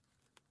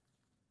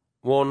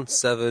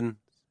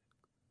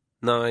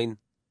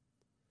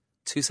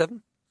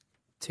 17927.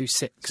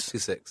 26.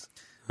 26.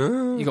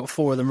 You got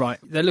 4 of them right.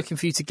 They're looking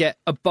for you to get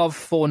above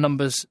 4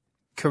 numbers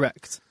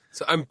correct.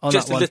 So I'm on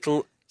just that a one.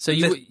 little. So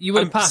you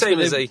would have passed. Same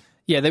but as they- a.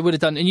 Yeah, they would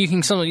have done, and you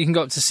can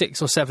go up to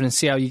 6 or 7 and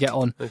see how you get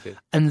on. Okay.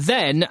 And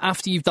then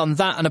after you've done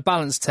that and a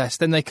balance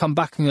test, then they come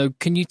back and go,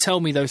 "Can you tell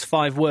me those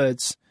 5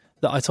 words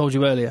that I told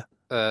you earlier?"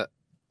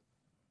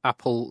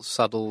 Apple,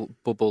 saddle,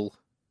 bubble,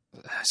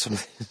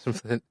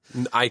 something.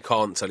 I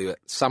can't tell you it.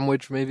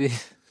 Sandwich, maybe?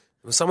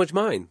 Was sandwich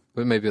mine?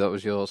 But maybe that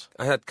was yours.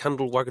 I had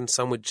candle, wagon,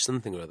 sandwich,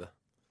 something or other.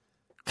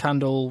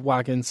 Candle,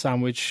 wagon,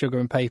 sandwich, sugar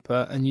and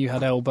paper, and you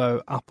had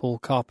elbow, apple,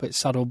 carpet,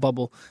 saddle,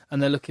 bubble,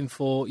 and they're looking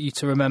for you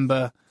to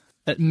remember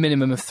at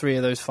minimum of 3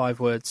 of those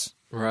 5 words.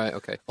 Right,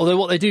 okay. Although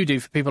what they do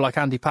for people like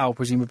Andy Powell,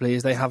 presumably,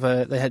 is they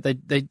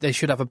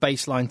should have a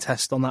baseline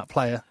test on that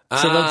player.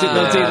 So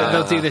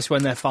they'll do this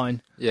when they're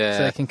fine. Yeah.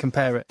 So they can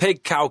compare it.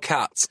 Pig, cow,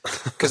 cat.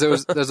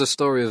 Because there's a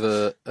story of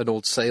an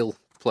old Sale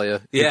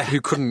player who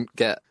couldn't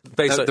get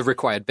the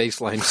required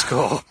baseline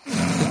score.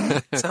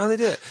 That's how they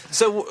do it.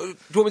 So, do you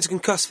want me to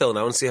concuss Phil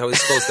now and see how his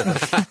scores go?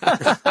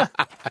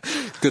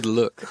 Good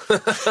luck.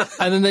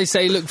 And then they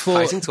say, look for...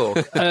 Fighting talk.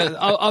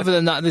 Other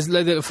than that,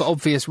 they look for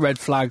obvious red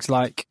flags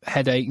like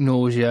headache,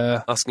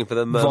 nausea, Asking for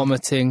the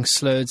vomiting,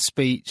 slurred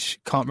speech,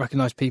 can't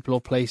recognise people or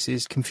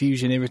places,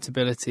 confusion,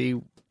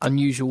 irritability,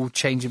 unusual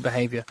change in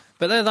behaviour.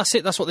 But that's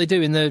it. That's what they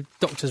do in the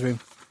doctor's room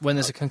when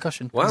there's a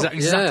concussion. Wow.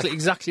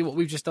 Exactly what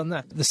we've just done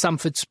there. The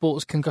Sanford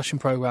Sports Concussion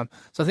Programme.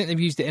 So I think they've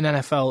used it in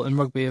NFL, and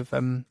rugby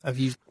have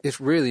used. It's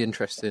really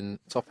interesting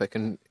topic,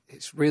 and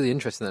it's really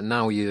interesting that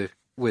now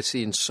we're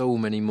seeing so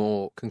many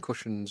more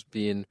concussions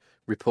being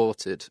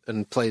reported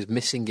and players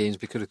missing games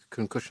because of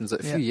concussions that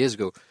a few years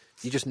ago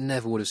you just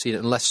never would have seen it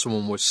unless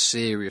someone was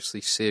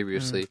seriously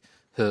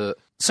hurt.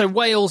 So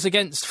Wales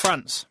against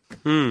France.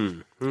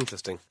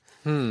 Interesting.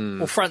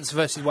 Or France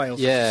versus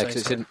Wales. Yeah,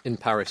 because it's in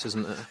Paris,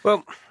 isn't it?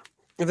 Well,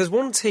 if there's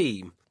one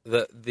team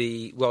that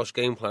the Welsh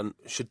game plan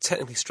should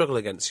technically struggle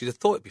against, you'd have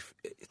thought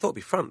it'd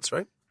be France,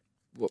 right?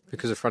 What,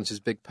 because of France's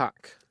big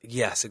pack?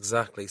 Yes,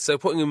 exactly. So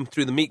putting them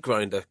through the meat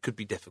grinder could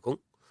be difficult.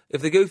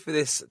 If they go for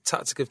this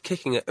tactic of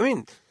kicking it,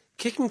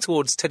 kicking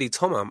towards Teddy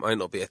Thomas might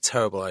not be a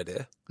terrible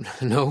idea.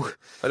 No.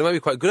 But it might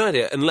be quite a good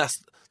idea,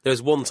 unless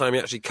there's one time he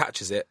actually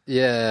catches it.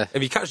 Yeah.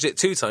 If he catches it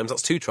 2 times,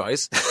 that's 2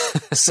 tries.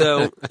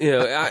 So,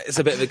 it's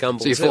a bit of a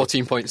gamble. So you're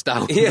 14 points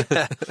down.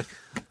 Yeah.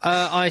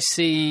 I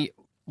see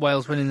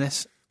Wales winning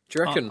this. Do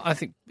you reckon? I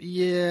think,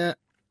 yeah.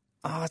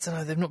 I don't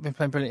know. They've not been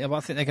playing brilliantly, but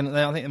I think I think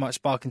they might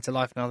spark into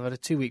life now. They've had a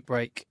 2-week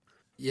break.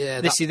 Yeah.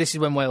 This is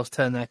when Wales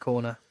turn their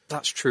corner.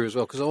 That's true as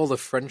well, because all the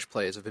French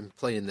players have been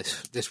playing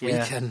this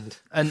weekend.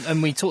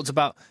 And we talked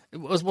about,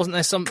 wasn't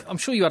there some, I'm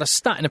sure you had a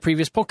stat in a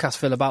previous podcast,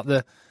 Phil, about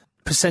the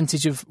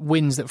percentage of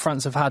wins that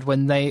France have had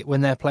when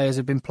their players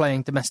have been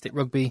playing domestic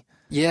rugby.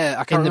 Yeah,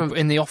 I can't remember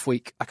in the off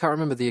week. I can't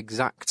remember the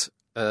exact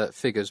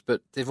figures,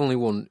 but they've only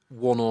won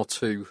 1 or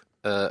 2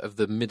 of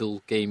the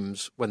middle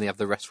games when they have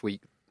the rest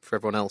week for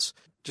everyone else.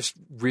 Just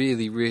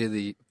really,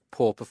 really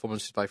poor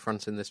performances by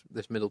France in this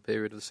middle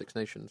period of the Six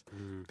Nations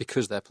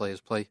because their players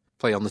play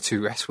on the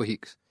 2 rest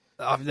weeks.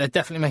 They're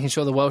definitely making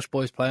sure the Welsh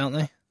boys play, aren't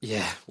they?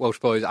 Yeah, Welsh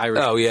boys, Irish.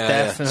 Oh, yeah.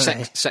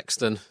 Definitely.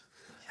 Sexton.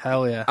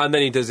 Hell yeah. And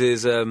then he does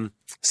his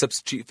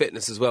substitute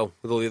fitness as well,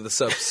 with all the other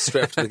subs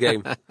straight after the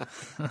game.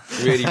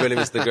 Really run him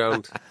into the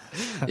ground.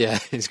 Yeah,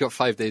 he's got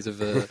 5 days of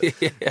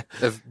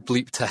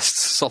bleep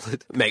tests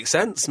solid. Makes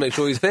sense. Make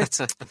sure he's fit.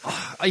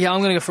 Yeah, I'm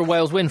going to go for a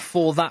Wales win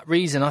for that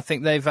reason. I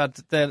think they'll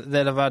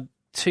have had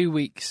 2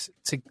 weeks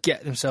to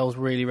get themselves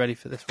really ready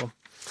for this one.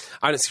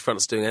 I don't see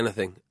France doing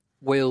anything.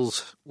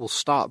 Wales will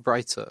start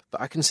brighter, but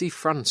I can see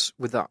France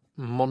with that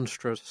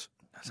monstrous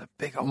That's a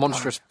big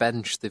old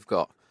bench they've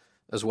got.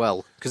 as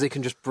well, because they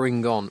can just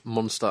bring on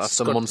monster after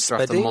Scott monster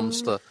after Spedding?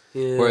 monster.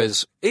 Yeah.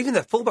 Whereas, even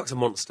their fullback's a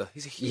monster.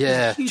 He's a huge,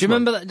 Yeah. huge Do you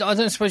remember man. that? I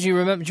don't suppose you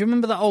remember. Do you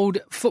remember that old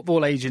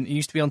football agent who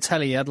used to be on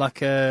telly? He had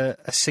like a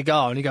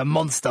cigar and he'd go,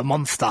 monster,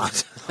 monster.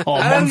 Oh,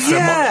 monster,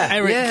 yeah.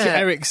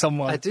 Eric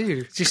someone. I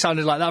do. She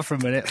sounded like that for a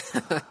minute.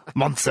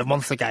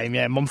 monster game,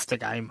 yeah, monster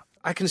game.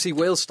 I can see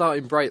Wales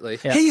starting brightly.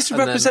 Yeah. He used to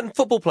And then- represent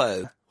football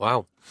players.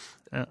 Wow.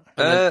 And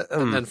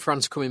then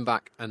France coming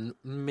back and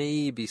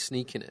maybe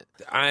sneaking it.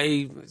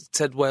 I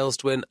said Wales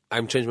to win.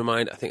 I'm changing my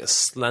mind. I think a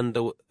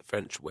slender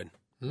French win.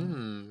 Yeah,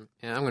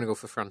 I'm going to go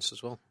for France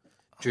as well.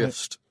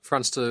 Just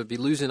France to be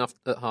losing at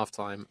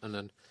half-time and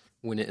then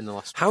win it in the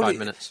last 5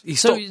 minutes.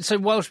 So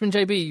Welshman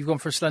JB, you've gone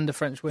for a slender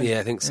French win. Yeah,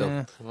 I think so.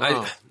 Yeah.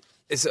 Wow.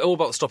 It's all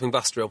about stopping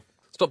Bastriel.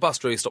 Stop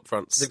Bastriel, stop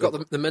France. They've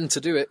got the men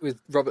to do it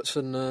with Roberts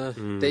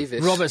and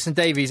Davis. Roberts and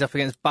Davies up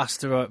against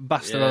Bastereau and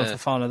Yeah.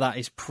 Fofana. That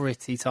is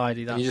pretty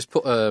tidy. That. And you just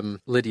put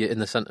Lydia in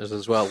the centres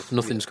as well.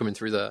 Nothing's coming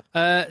through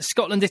there.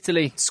 Scotland,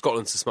 Italy.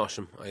 Scotland to smash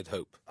them, I'd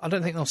hope. I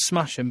don't think they'll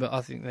smash them, but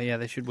I think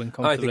they should win I think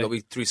comfortably. it'll be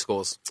 3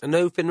 scores. And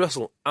no Finn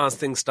Russell, as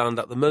things stand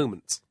at the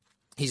moment.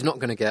 He's not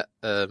going to get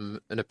an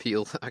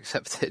appeal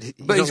accepted.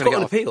 But he's not gonna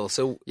got an get appeal,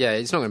 so... Yeah,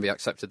 he's not going to be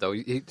accepted, though.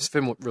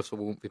 Finn Russell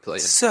won't be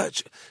playing.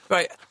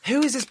 Right,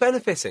 who is this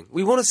benefiting?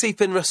 We want to see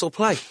Finn Russell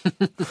play.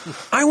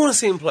 I want to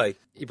see him play.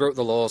 He broke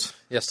the laws.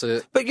 He has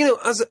to But,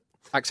 as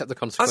accept the a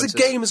consequences.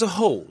 game as a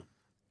whole,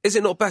 is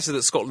it not better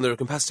that Scotland are a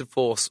competitive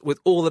force with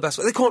all the best...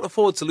 They can't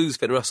afford to lose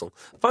Finn Russell.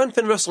 Find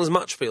Finn Russell as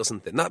match fee or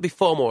something. That'd be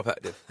far more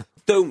effective.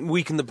 Don't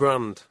weaken the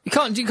brand. You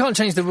can't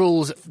change the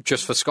rules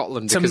Just for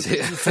Scotland.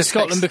 for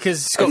Scotland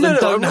because Scotland No,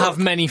 don't I'm have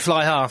many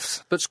fly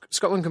halves. But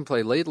Scotland can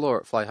play Laidlaw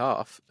at fly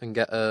half and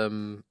get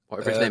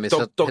whatever his name is.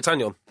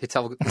 D'Artagnan.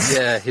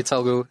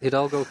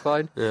 Hidalgo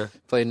Klein. Yeah.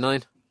 Playing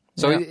 9.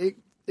 So Yeah.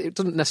 it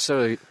doesn't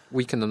necessarily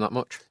weaken them that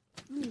much.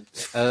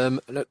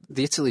 The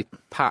Italy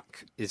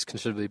pack is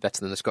considerably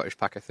better than the Scottish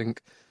pack, I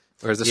think.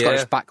 Whereas the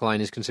Scottish backline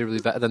is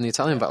considerably better than the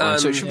Italian backline.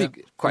 So it should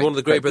be quite... One of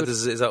the Grey quite good.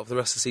 Brothers is out for the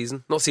rest of the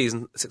season. Not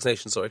season, Six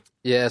Nations, sorry.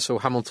 Yeah, so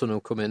Hamilton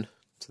will come in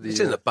to the... Which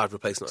isn't a bad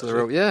replacement, to the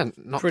row. actually. Yeah,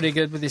 not Pretty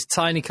good with his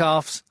tiny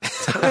calves.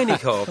 Tiny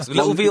calves.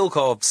 Little veal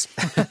calves.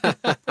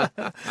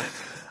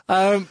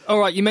 All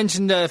right, you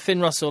mentioned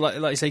Finn Russell, like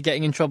you say,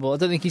 getting in trouble. I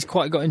don't think he's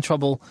quite got in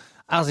trouble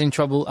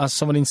as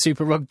someone in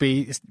Super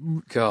Rugby. It's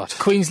God.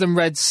 Queensland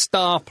Reds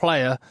star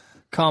player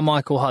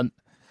Carmichael Hunt.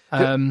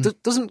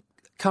 Doesn't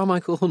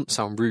Carmichael Hunt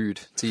sound rude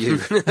to you?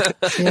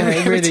 Yeah,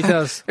 it really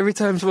does. Every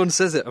time someone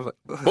says it, I'm like,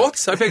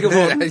 What? I beg your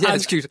pardon? yeah,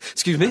 excuse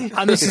me.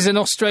 And this is an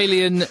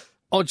Australian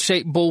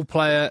odd-shaped ball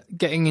player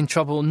getting in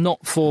trouble,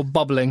 not for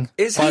bubbling,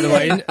 by the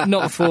way,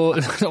 not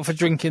for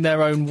drinking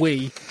their own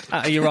wee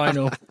at a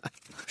urinal.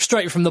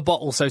 Straight from the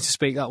bottle, so to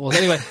speak, that was.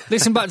 Anyway,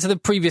 listen back to the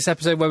previous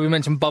episode where we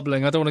mentioned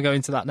bubbling. I don't want to go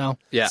into that now.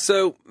 Yeah.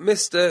 So,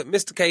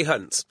 Mr. K.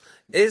 Hunt,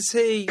 is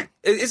he...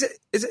 Is it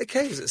a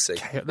K? Is it a C?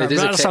 That, is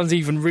a that K. sounds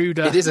even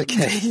ruder. It is a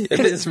K. It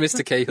is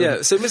Mr. K. Hunt.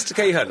 Yeah, so Mr.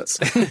 K. Hunt.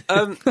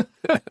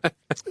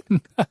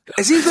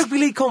 Is he a rugby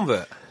league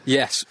convert?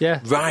 Yes.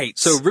 Yeah. Right.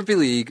 So Rugby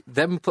League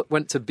then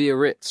went to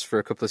Biarritz for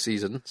a couple of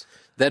seasons,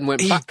 then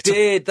went he back to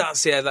did.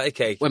 That's, yeah, that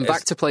okay. went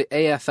back to play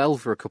AFL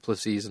for a couple of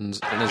seasons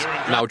and has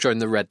now joined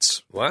the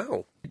Reds.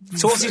 Wow.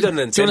 So what's he done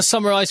then, Do you Tim? want to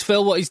summarise,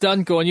 Phil, what he's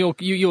done? Go on, you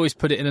always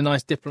put it in a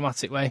nice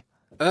diplomatic way.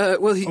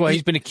 Well,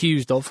 He's been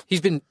accused of.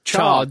 he's been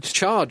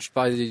charged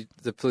by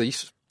the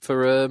police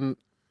for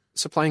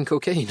supplying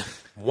cocaine.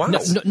 Wow.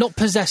 Not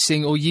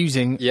possessing or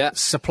using, Yeah.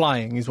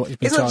 supplying is what he's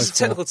been Isn't that charged just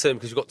a technical term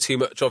because you've got too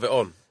much of it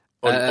on you?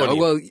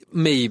 Well,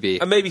 maybe.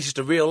 And maybe he's just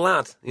a real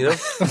lad, you know?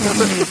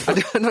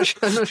 I'm not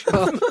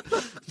sure.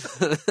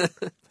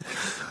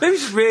 Maybe he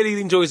just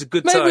really enjoys a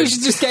good Maybe time. we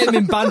should just get him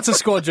in banter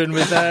squadron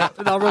with our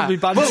rugby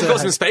banter. Well, we've got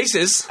some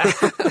spaces.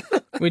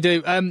 We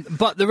do.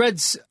 But the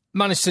Reds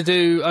managed to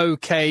do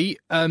okay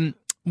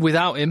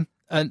without him.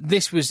 And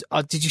this was...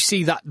 did you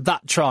see that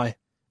try?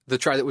 The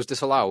try that was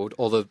disallowed,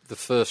 or the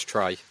first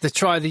try? The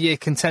try of the year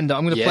contender.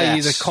 I'm going to play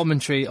you the Yes.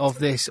 commentary of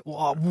this.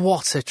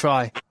 What a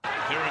try.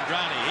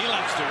 Kirandrani, he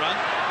loves to run.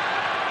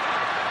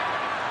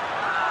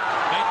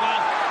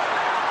 Bateman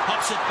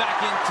pops it back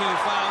into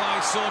far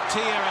line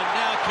Sortier, and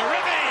now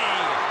Karivi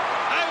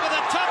over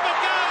the top it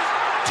goes.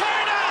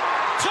 Turner,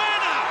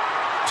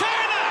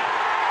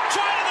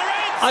 try to the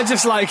Reds. I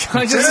just like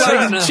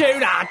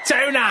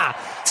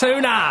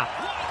tuna.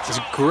 It was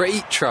a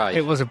great try.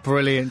 It was a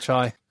brilliant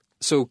try.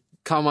 So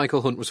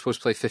Carmichael Hunt was supposed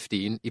to play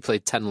 15. He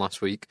played 10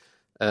 last week.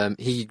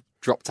 He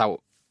dropped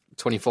out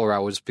 24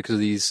 hours because of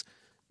these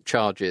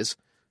charges.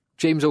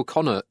 James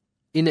O'Connor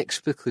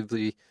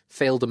inexplicably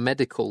failed a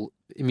medical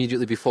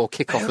immediately before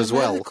kickoff as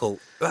well. Medical.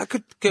 That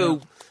could go...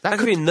 That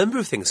could be a number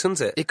of things,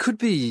 couldn't it? It could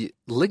be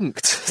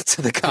linked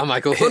to the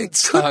Carmichael Hunt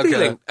It could be saga.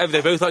 linked.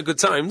 They both had good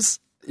times.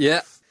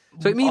 Yeah.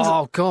 So it means...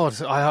 Oh, God,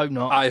 I hope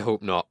not. I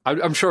hope not.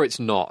 I'm sure it's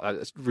not.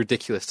 It's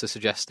ridiculous to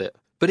suggest it.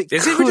 But it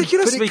Is could, it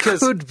ridiculous? But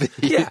Because it could be.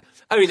 Yeah.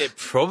 I mean, it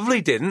probably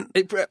didn't.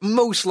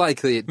 Most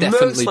likely it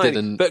definitely Most likely.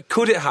 didn't. But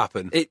could it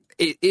happen? It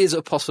is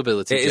a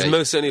possibility, It is Jay.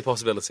 most certainly a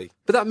possibility.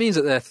 But that means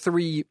that their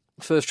 3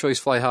 first-choice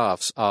fly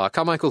halves are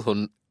Carmichael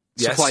Hunt,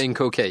 Yes. supplying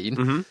cocaine.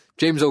 Mm-hmm.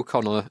 James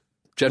O'Connor,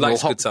 General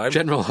Likes a good time.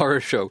 General Horror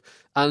Show,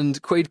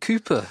 and Quaid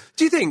Cooper.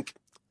 Do you think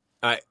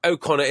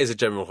O'Connor is a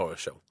general horror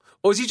show?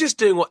 Or is he just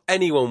doing what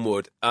anyone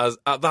would at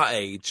that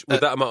age,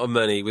 with that amount of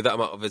money, with that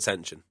amount of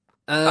attention?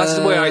 That's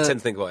the way I tend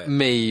to think about it.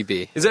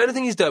 Maybe. Is there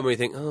anything he's done where you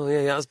think, oh,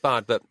 yeah, that's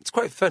bad, but it's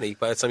quite funny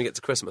by the time you get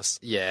to Christmas?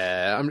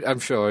 Yeah, I'm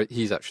sure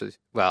he's actually...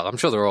 Well, I'm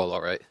sure they're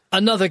all right.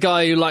 Another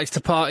guy who likes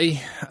to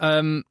party,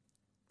 and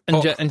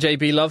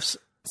JB loves.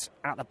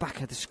 At the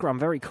back of the scrum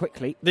very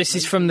quickly. This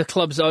is from the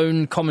club's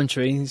own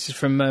commentary. This is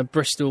from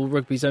Bristol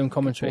Rugby's own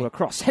commentary. Ball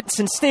across.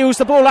 Henson steals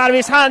the ball out of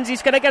his hands.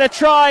 He's going to get a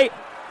try.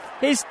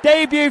 His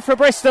debut for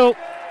Bristol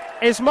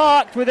is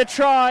marked with a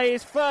try.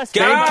 His first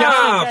Big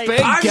Gav! Big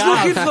I was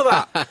Gav! looking for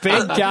that.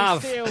 Big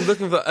Gav! I'm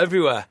looking for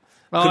everywhere.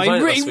 Oh,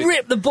 he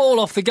ripped the ball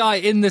off the guy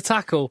in the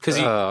tackle. Because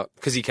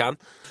he can.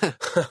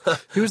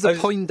 Who's the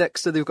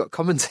Poindexter they've got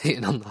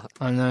commentating on that?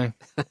 I know.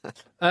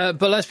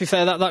 But let's be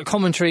fair, that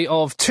commentary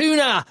of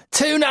tuna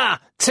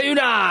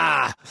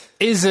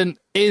isn't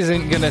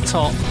going to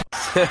top.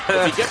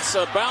 If he gets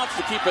a bounce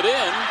to keep it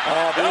in.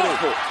 Oh,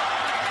 beautiful.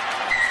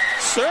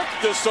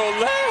 Cirque du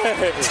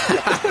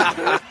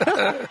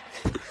Soleil.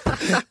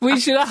 We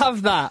should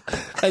have that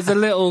as a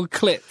little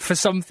clip for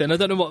something. I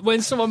don't know what.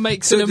 When someone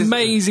makes an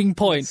amazing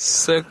point.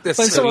 When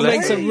someone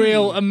makes a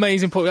real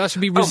amazing point, that should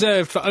be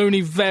reserved for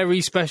only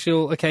very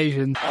special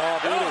occasions. Oh,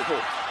 beautiful.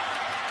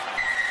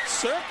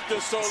 Cirque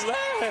du Soleil.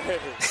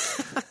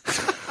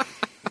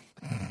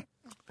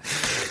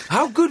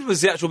 How good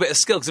was the actual bit of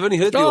skill? Because I've only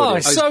heard the Oh, audio.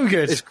 it's so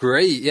good. It's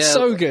great, yeah.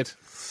 So good.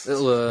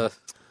 Little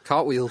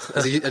cartwheel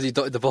as he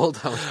dotted the ball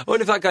down. I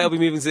wonder if that guy will be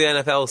moving to the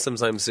NFL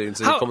sometime soon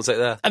to commentate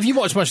there. Have you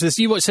watched much of this?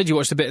 Said you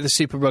watched a bit of the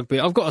Super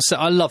Rugby. I've got to say,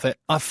 I love it.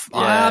 I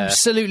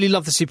absolutely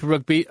love the Super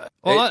Rugby.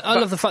 I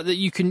love the fact that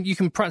you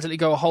can practically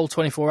go a whole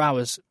 24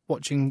 hours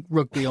watching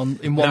rugby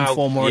in one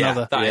form or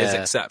another. That is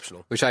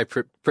exceptional. Which I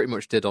pretty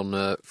much did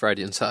on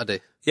Friday and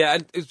Saturday. Yeah,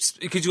 and it's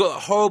because you've got a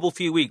horrible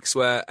few weeks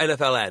where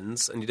NFL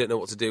ends and you don't know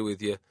what to do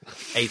with your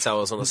 8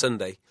 hours on a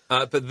Sunday.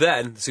 But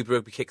then the Super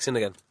Rugby kicks in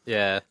again.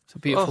 Yeah. It's a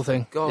beautiful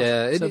thing. God.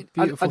 Yeah,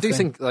 I do thing.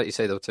 think, like you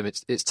say, though, Tim,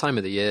 it's time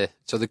of the year,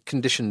 so the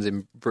conditions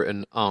in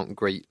Britain aren't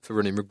great for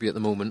running rugby at the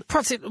moment.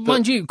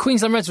 Mind you,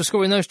 Queensland Reds were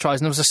scoring those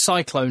tries, and there was a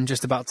cyclone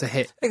just about to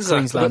hit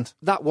Queensland. But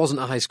that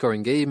wasn't a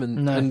high-scoring game,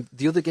 and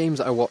the other games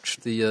that I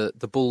watched,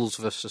 the Bulls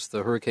versus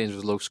the Hurricanes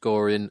was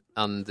low-scoring,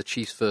 and the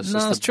Chiefs versus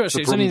that's true. the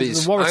It was only the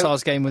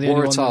Waratahs game with the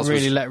only one that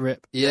really let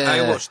rip. Yeah,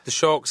 I watched the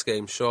Sharks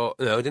game. No,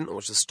 I didn't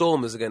watch the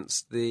Stormers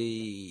against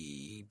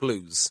the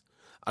Blues.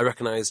 I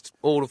recognised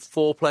all of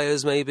 4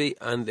 players, maybe,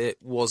 and it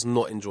was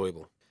not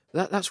enjoyable.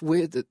 That's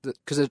weird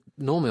because there's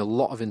normally a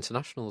lot of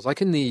internationals.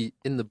 Like in the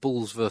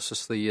Bulls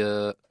versus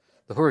the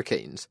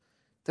Hurricanes,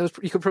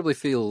 you could probably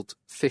field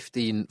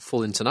 15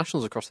 full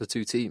internationals across the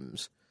two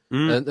teams,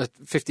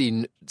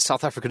 15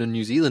 South African and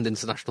New Zealand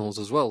internationals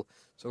as well.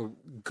 So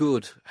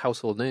good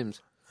household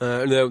names.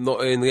 No,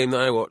 not in the game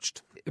that I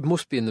watched. It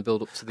must be in the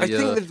build up to the.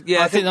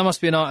 I think that must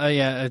be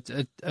a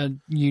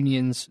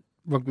Union's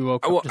Rugby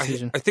World Cup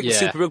decision. I think the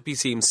Super Rugby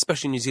teams,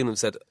 especially New Zealand,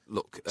 said,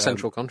 look...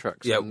 central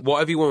contracts. Yeah,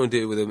 whatever you want to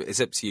do with them,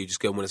 it's up to you. Just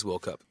go and win us a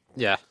World Cup.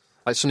 Yeah.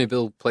 Like Sonny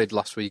Bill played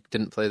last week,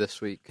 didn't play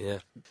this week. Yeah.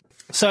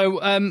 So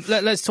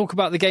let's talk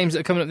about the games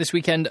that are coming up this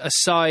weekend,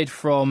 aside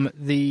from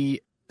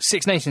the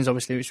Six Nations,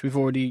 obviously, which we've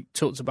already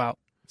talked about.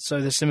 So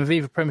there's some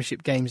Aviva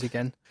Premiership games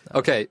again.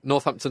 Okay,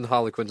 Northampton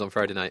Harlequins on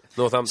Friday night.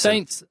 Northampton.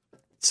 Saints.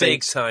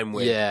 Big time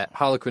win. Yeah,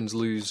 Harlequins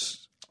lose...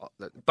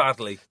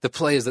 badly. The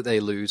players that they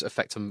lose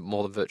affect them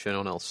more than virtually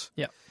anyone else.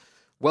 Yeah.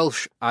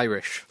 Welsh,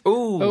 Irish.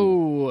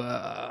 No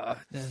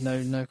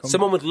comment.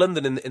 Someone with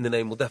London in the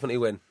name will definitely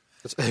win.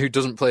 Who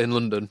doesn't play in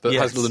London, but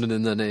has London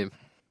in their name.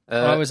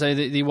 I would say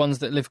the ones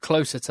that live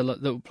closer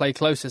that play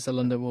closer to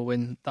London will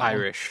win that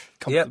Irish.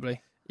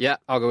 comfortably. Yeah,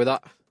 I'll go with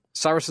that.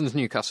 Saracens,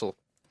 Newcastle.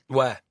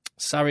 Where?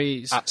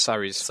 Sarries. At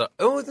Sarries.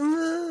 Don't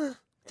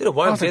know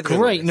why. That's a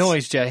great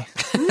noise, Jay.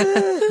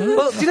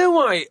 Well, do you know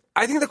why?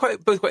 I think they're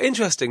both quite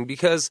interesting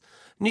because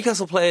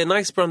Newcastle play a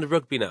nice brand of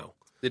rugby now.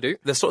 They do.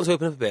 They're starting to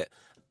open up a bit.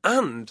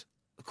 And,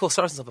 of course,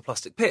 Saracens have a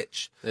plastic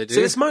pitch. They do.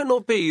 So this might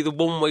not be the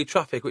one-way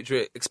traffic which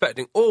you're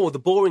expecting, or the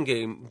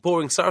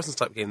boring Saracens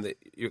type game that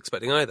you're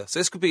expecting either. So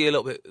this could be a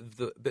little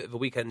bit of a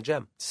weekend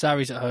gem.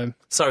 Sarries at home.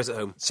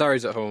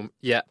 Sarries at home,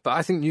 yeah. But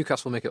I think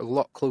Newcastle make it a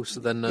lot closer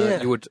than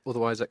you would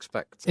otherwise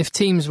expect. If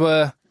teams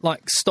were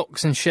like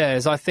stocks and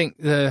shares, I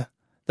think the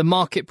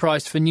market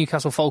price for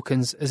Newcastle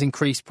Falcons has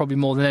increased probably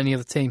more than any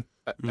other team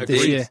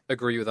this year.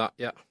 Agree with that,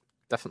 yeah,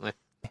 definitely.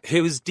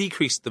 Who has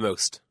decreased the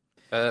most?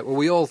 Well,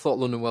 we all thought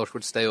London Welsh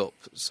would stay up,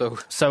 so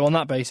on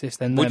that basis,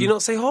 then would you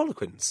not say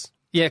Harlequins?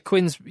 Yeah,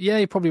 Quins. Yeah,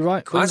 you're probably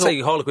right. I'd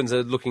say Harlequins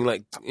are looking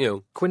like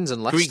Quins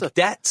and Leicester. Greek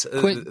debt.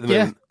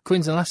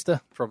 Quins and Leicester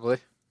probably.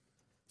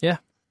 Yeah,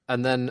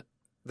 and then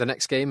the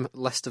next game,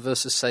 Leicester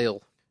versus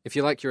Sale. If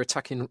you like your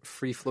attacking,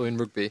 free-flowing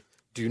rugby,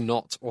 do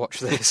not watch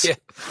this.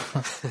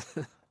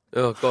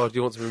 Oh God,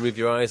 you want to remove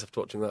your eyes after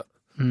watching that?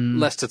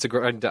 Leicester to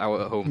grind it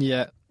out at home.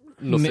 Yeah,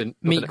 nothing.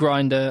 Meat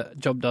grinder,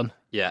 job done.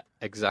 Yeah,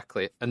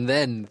 exactly. And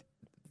then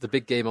the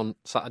big game on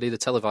Saturday, the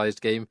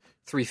televised game,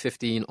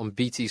 3:15 on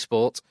BT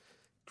Sport.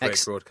 Great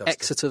broadcast.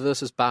 Exeter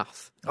versus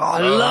Bath. Oh,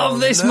 I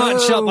love this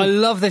matchup. I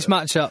love this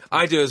matchup.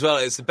 I do as well.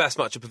 It's the best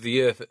matchup of the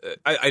year.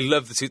 I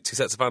love the two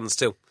sets of fans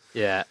too.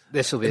 Yeah,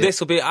 this will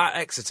be at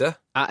Exeter.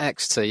 At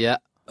Exeter, yeah.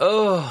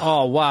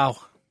 Oh, wow.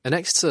 And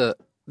Exeter,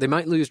 they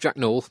might lose Jack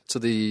Noel to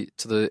the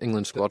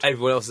England squad.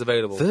 Everyone else is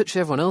available.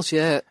 Virtually everyone else,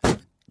 yeah.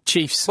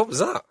 Chiefs. What was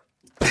that?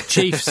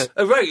 Chiefs.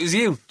 Oh, right, it was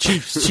you.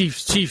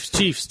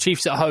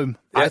 Chiefs at home.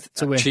 Yeah.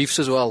 To win. Chiefs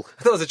as well.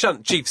 I thought it was a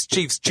chant.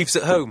 Chiefs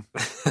at home.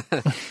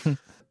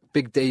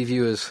 Big Dave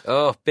viewers.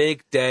 Oh,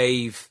 Big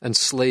Dave. And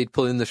Slade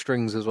pulling the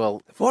strings as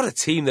well. What a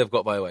team they've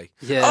got, by the way.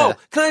 Yeah. Oh,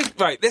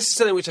 right, this is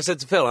something which I said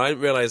to Phil, and I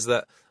didn't realise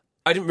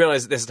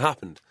that this had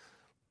happened.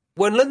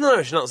 When London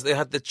Irish announced that they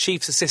had the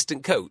Chiefs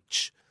assistant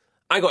coach,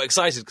 I got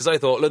excited because I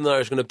thought London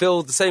Irish were going to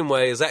build the same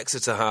way as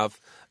Exeter have.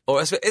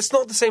 Or it's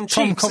not the same Chiefs.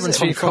 Tom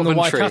Coventry from the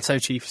Waikato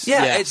Chiefs.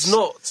 Yeah, Yes. It's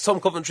not Tom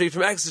Coventry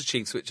from Exeter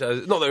Chiefs,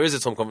 not there is a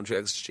Tom Coventry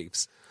Exeter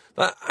Chiefs.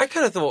 But I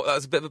kind of thought that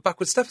was a bit of a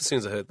backward step as soon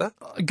as I heard that.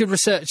 Good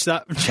research,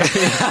 that.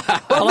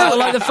 I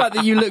like the fact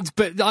that you looked,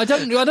 but I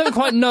don't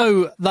quite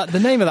know the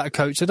name of that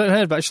coach. I don't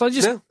hear about it. Shall I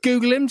just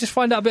Google him, just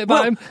find out a bit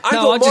about him?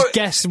 I just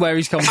guessed where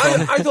he's come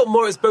from. I thought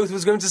Morris Both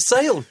was going to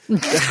Sale.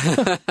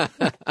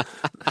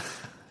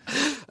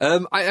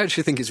 I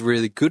actually think it's a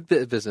really good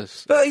bit of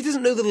business. But he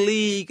doesn't know the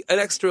league, and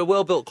Exeter, a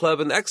well-built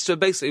club, and Exeter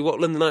basically what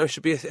London Irish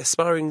should be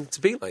aspiring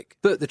to be like.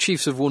 But the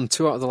Chiefs have won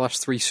 2 out of the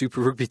last 3 Super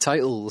Rugby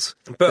titles.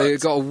 But they've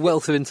got a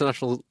wealth of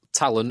international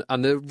talent,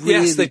 and they're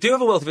really... Yes, they do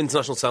have a wealth of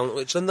international talent,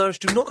 which London Irish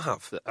do not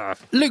have.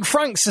 Luke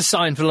Franks is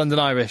signed for London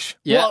Irish.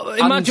 Yeah,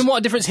 imagine what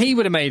a difference he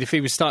would have made if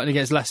he was starting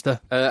against Leicester.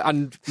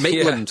 And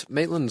Maitland. Yeah.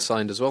 Maitland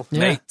signed as well.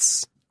 Yeah.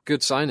 Mates.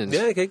 Good signings.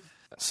 Yeah, okay.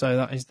 So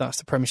that's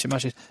the Premiership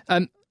matches.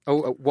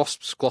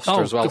 Wasps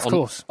Gloucester as well. Of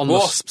course.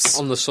 Wasps.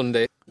 On the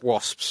Sunday.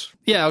 Wasps.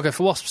 Yeah, I'll go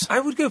for Wasps. I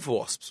would go for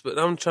Wasps, but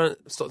now I'm starting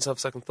to have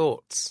second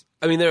thoughts.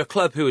 I mean, they're a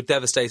club who are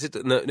devastated,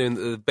 knowing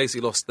that they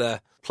basically lost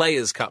their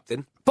players'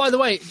 captain. By the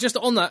way, just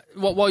on that,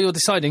 while you're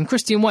deciding,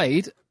 Christian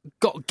Wade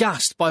got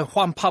gassed by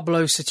Juan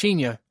Pablo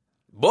Cecinho.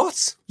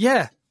 What?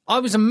 Yeah. I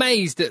was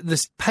amazed at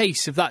the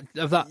pace of that.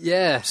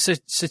 Yeah.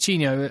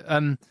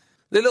 Cecinho.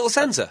 The little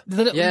centre?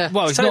 Yeah.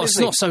 Well, he's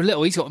not so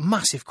little. He's got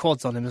massive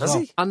quads on him as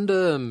well. He?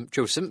 And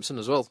Joe Simpson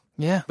as well.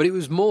 Yeah. But it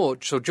was more...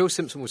 So Joe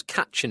Simpson was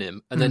catching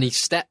him, and then he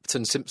stepped,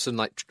 and Simpson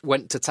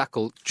went to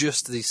tackle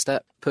just as he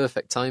stepped.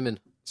 Perfect timing.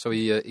 So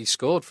he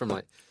scored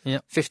from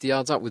 50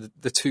 yards out with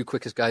the 2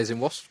 quickest guys in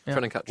Wasp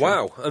trying to catch him.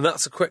 Wow, and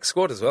that's a quick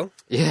squad as well.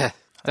 Yeah,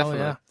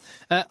 definitely. Oh,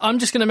 yeah. I'm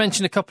just going to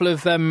mention a couple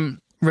of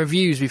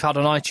reviews we've had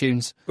on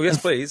iTunes. Well, yes,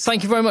 please.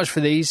 Thank you very much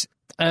for these.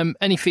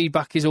 Any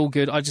feedback is all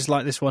good. I just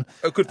like this one.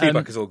 Oh, good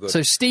feedback is all good.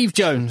 So Steve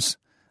Jones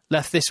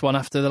left this one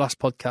after the last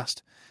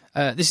podcast.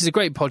 This is a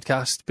great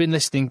podcast. Been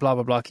listening, blah,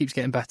 blah, blah. Keeps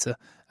getting better.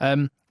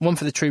 One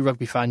for the true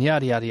rugby fan.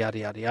 Yada, yada, yada,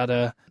 yada,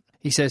 yada.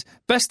 He says,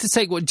 best to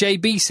take what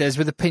JB says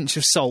with a pinch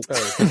of salt.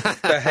 Oh,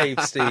 behave,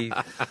 Steve.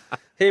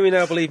 Hear me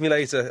now, believe me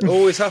later.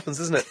 Always happens,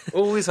 doesn't it?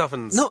 Always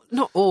happens. Not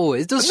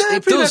always. It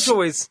does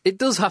always. It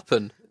does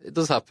happen. It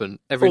does happen.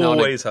 Every now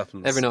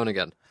and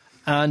again.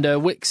 And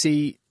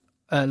Wixie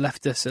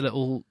left us a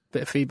little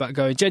bit of feedback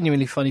going,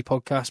 genuinely funny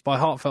podcast by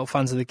heartfelt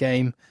fans of the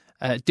game.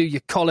 Do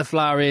your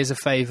cauliflower ears a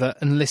favour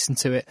and listen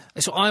to it.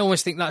 So I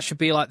always think that should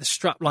be like the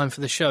strapline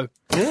for the show.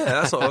 Yeah,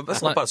 that's not a bad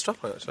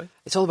strapline, actually.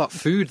 It's all about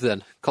food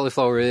then.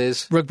 Cauliflower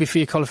ears. Rugby for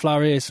your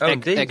cauliflower ears. Oh,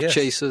 egg yes.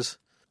 chasers.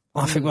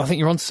 I think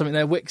you're onto something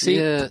there,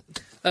 Wixie.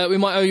 Yeah. We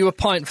might owe you a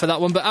pint for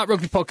that one, but at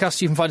Rugby Podcast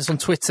you can find us on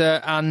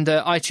Twitter and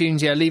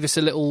iTunes. Yeah, leave us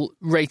a little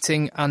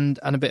rating and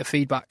a bit of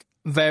feedback.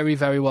 Very,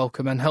 very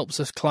welcome, and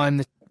helps us climb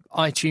the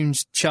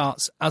iTunes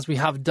charts as we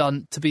have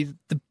done to be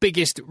the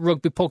biggest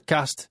rugby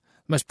podcast,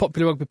 most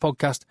popular rugby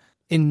podcast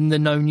in the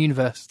known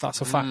universe.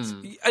 That's a fact.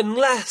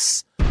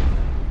 Unless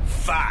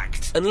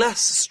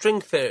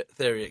string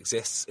theory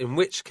exists, in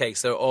which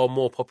case there are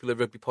more popular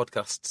rugby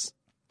podcasts.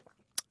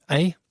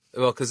 Eh?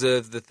 Well, because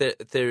of the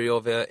theory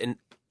of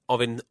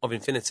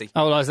infinity.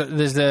 Oh, well,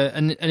 there's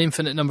an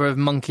infinite number of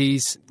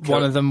monkeys. Correct.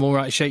 One of them will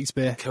write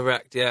Shakespeare.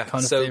 Correct, yeah.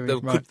 Kind of so theory,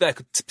 there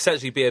could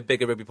potentially be a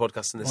bigger rugby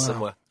podcast than this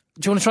somewhere.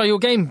 Do you want to try your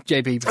game,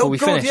 JB, before we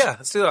finish? Yeah,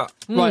 let's do that.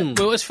 Right,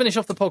 well, let's finish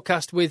off the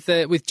podcast with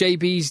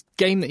JB's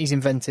game that he's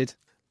invented.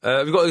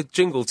 We've got a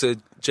jingle to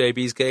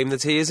JB's game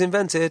that he has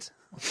invented.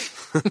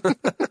 Have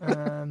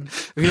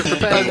you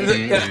prepared?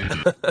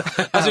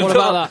 What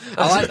about that?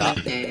 I like that.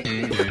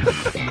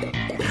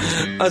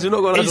 As we're not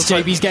going to It's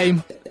JB's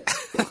game.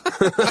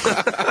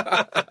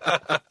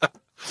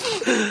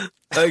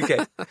 Okay.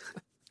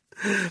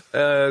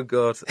 Oh,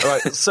 God. All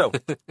right, so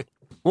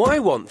what I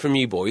want from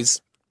you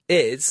boys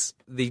is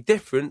the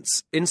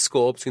difference in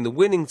score between the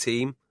winning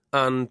team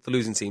and the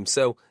losing team.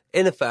 So,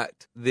 in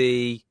effect,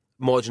 the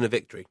margin of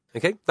victory.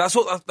 Okay? That's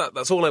all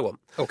I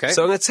want. Okay.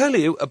 So I'm going to tell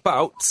you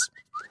about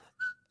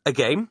a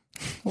game.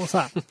 What's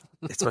that?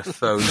 It's my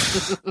phone.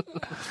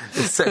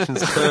 This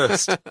section's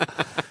cursed.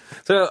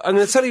 So I'm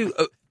going to tell you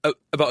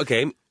about a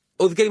game.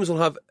 All the games will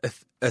have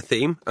a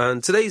theme,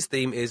 and today's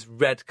theme is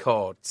red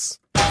cards.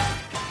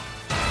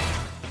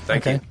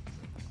 Thank you.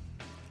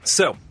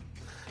 So,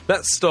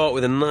 let's start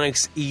with a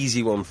nice,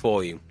 easy one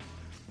for you.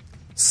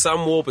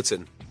 Sam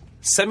Warburton,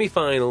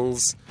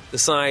 semi-finals,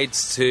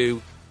 decides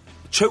to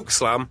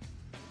chokeslam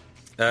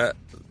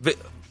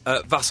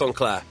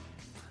Vassonclair.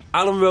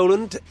 Alan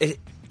Rowland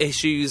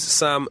issues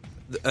Sam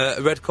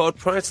a red card.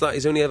 Prior to that,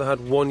 he's only ever had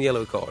one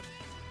yellow card.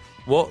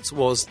 What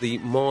was the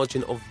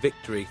margin of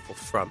victory for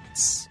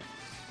France?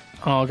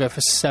 Oh, I'll go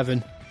for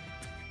 7.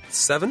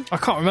 7? I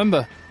can't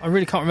remember. I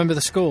really can't remember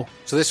the score.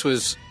 So this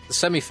was the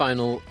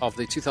semi-final of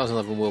the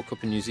 2011 World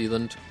Cup in New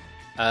Zealand.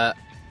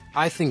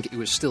 I think it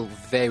was still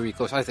very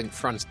close. I think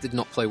France did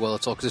not play well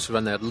at all because this was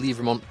when they had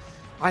Livremont.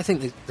 I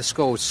think the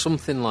score was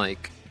something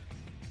like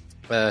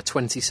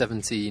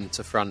 2017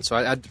 to France. So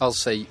I'll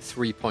say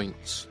 3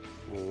 points.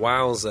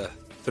 Wowza.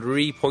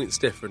 3 points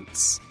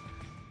difference.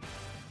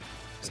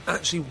 It's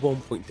actually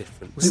 1 point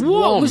difference. Was it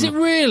what? Was it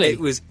really? It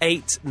was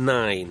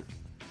 8-9.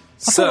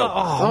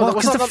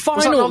 Because the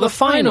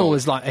final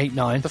was like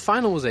 8-9. The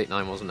final was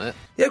 8-9, wasn't it?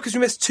 Yeah, because we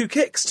missed 2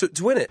 kicks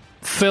to win it.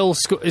 Phil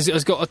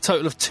has got a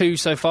total of 2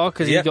 so far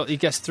because he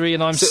guessed 3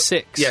 and I'm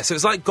 6. Yeah, so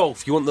it's like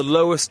golf. You want the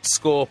lowest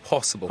score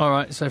possible. All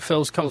right, so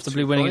Phil's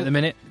comfortably winning at the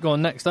minute. Go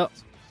on, next up.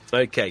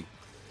 Okay.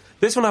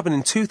 This one happened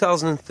in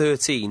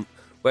 2013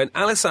 when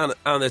Alessandra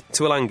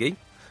Tuolangi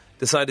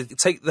decided to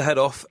take the head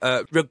off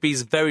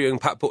rugby's very own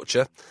Pat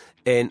Butcher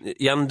in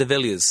Jan de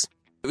Villiers.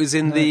 It was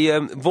in the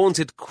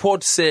vaunted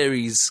Quad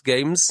Series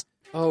games.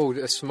 Oh,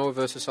 Samoa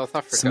versus South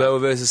Africa. Samoa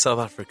versus South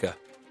Africa.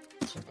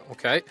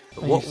 Okay.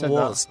 But what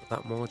was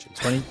that margin?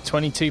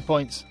 22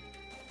 points.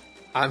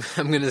 I'm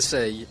going to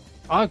say...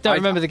 I don't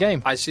remember the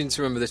game. I seem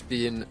to remember this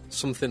being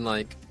something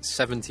like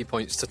 70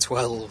 points to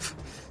 12.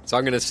 So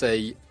I'm going to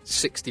say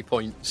 60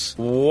 points.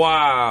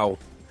 Wow.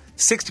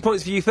 60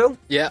 points for you, Phil?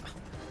 Yeah.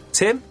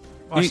 Tim?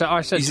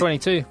 I said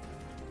 22.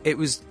 It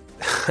was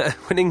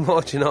winning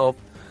margin of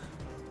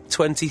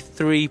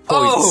 23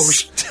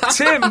 points. Oh,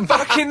 Tim,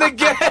 back in the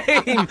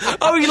game.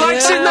 Oh, he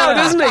likes it now,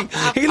 doesn't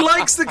he? He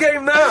likes the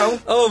game now.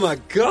 Oh, my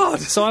God.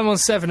 So I'm on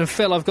 7, and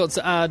Phil, I've got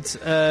to add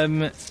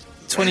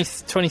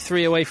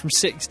 23 away from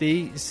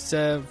 60. It's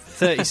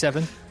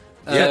 37.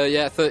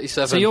 Yeah,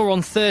 37. So you're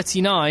on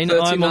 39,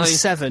 I'm on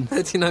 7.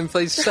 39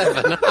 plays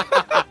 7.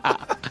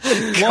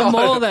 One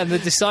more then, the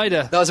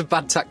decider. That was a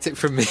bad tactic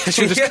from me.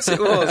 Yes, it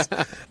was.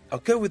 I'll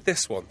go with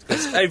this one,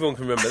 because everyone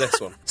can remember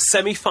this one.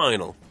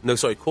 Semi-final. No,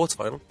 sorry,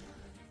 quarter-final.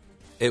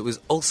 It was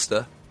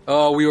Ulster.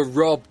 Oh, we were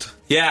robbed.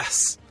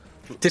 Yes.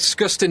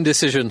 Disgusting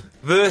decision.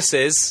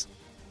 Versus...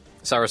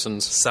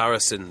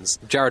 Saracens.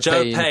 Jared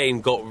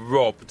Payne got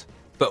robbed.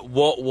 But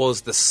what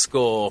was the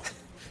score? Do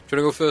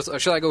you want to go first? Or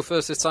should I go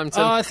first this time,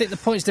 Tim? I think the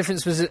points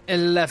difference was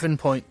 11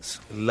 points.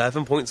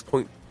 11 points.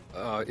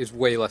 It was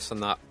way less than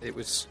that. It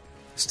was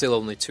still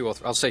only 2 or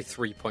 3. I'll say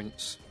 3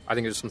 points. I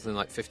think it was something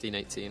like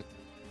 15-18.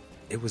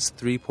 It was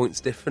 3 points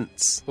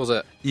difference. Was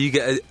it? You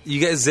get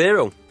a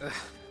 0.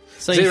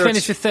 So you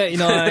finished with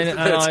 39 and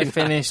I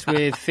finished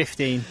with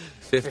 15.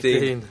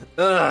 15.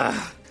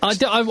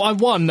 I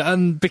won,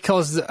 and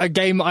because a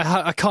game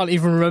I can't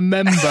even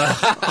remember.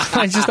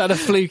 I just had a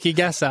fluky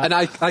guess at. And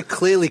I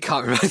clearly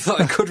can't remember. I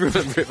thought I could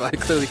remember it, but I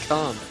clearly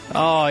can't.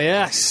 Oh,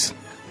 yes.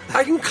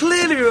 I can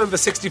clearly remember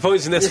 60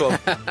 points in this one.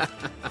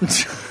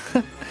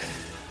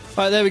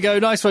 Right, there we go.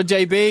 Nice one,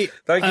 JB.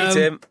 Thank you,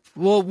 Tim.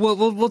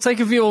 We'll take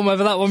a view on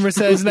whether that one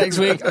returns next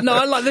week.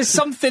 No, there's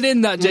something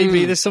in that,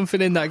 JB. There's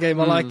something in that game.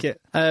 I like it.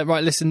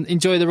 Right, listen,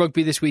 enjoy the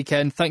rugby this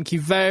weekend. Thank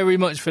you very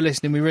much for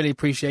listening. We really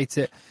appreciate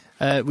it.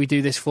 We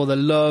do this for the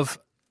love,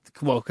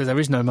 because there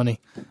is no money.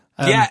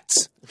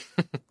 Get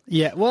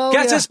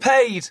us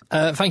paid.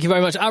 Thank you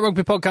very much. At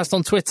Rugby Podcast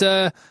on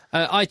Twitter,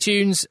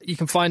 iTunes, you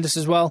can find us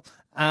as well.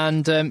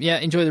 And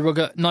enjoy the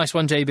rugger. Nice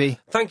one, JB.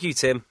 Thank you,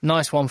 Tim.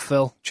 Nice one,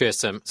 Phil. Cheers,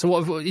 Tim. So,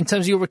 what in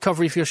terms of your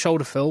recovery for your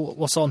shoulder, Phil?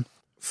 What's on?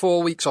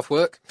 4 weeks off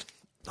work.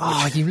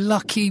 Oh, you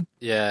lucky.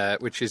 Yeah,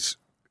 which is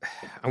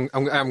I'm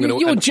going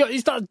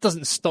to. That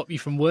doesn't stop you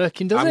from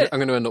working, does it? I'm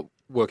going to end up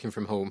working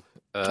from home.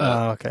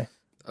 Okay.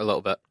 A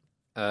little bit.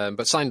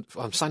 But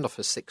I'm signed off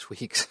for 6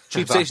 weeks.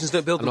 Tube stations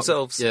don't build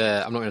themselves.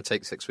 I'm not going to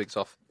take 6 weeks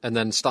off. And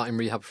then starting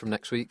rehab from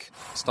next week.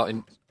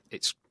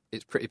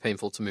 It's pretty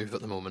painful to move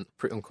at the moment.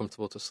 Pretty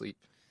uncomfortable to sleep.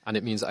 And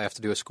it means that I have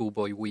to do a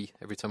schoolboy wee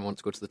every time I want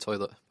to go to the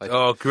toilet.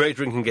 Oh, great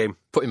drinking game.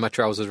 Putting my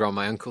trousers around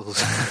my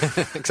ankles.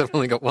 Because I've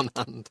only got one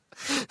hand.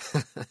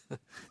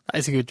 That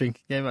is a good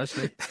drinking game,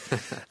 actually.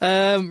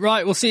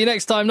 Right, we'll see you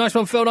next time. Nice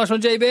one, Phil. Nice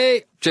one,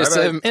 JB. Cheers,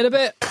 Tim. In a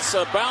bit. It's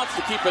a bounce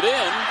to keep it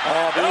in.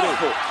 Oh,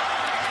 beautiful.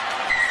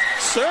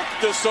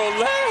 Cirque du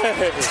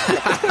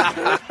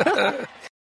Soleil.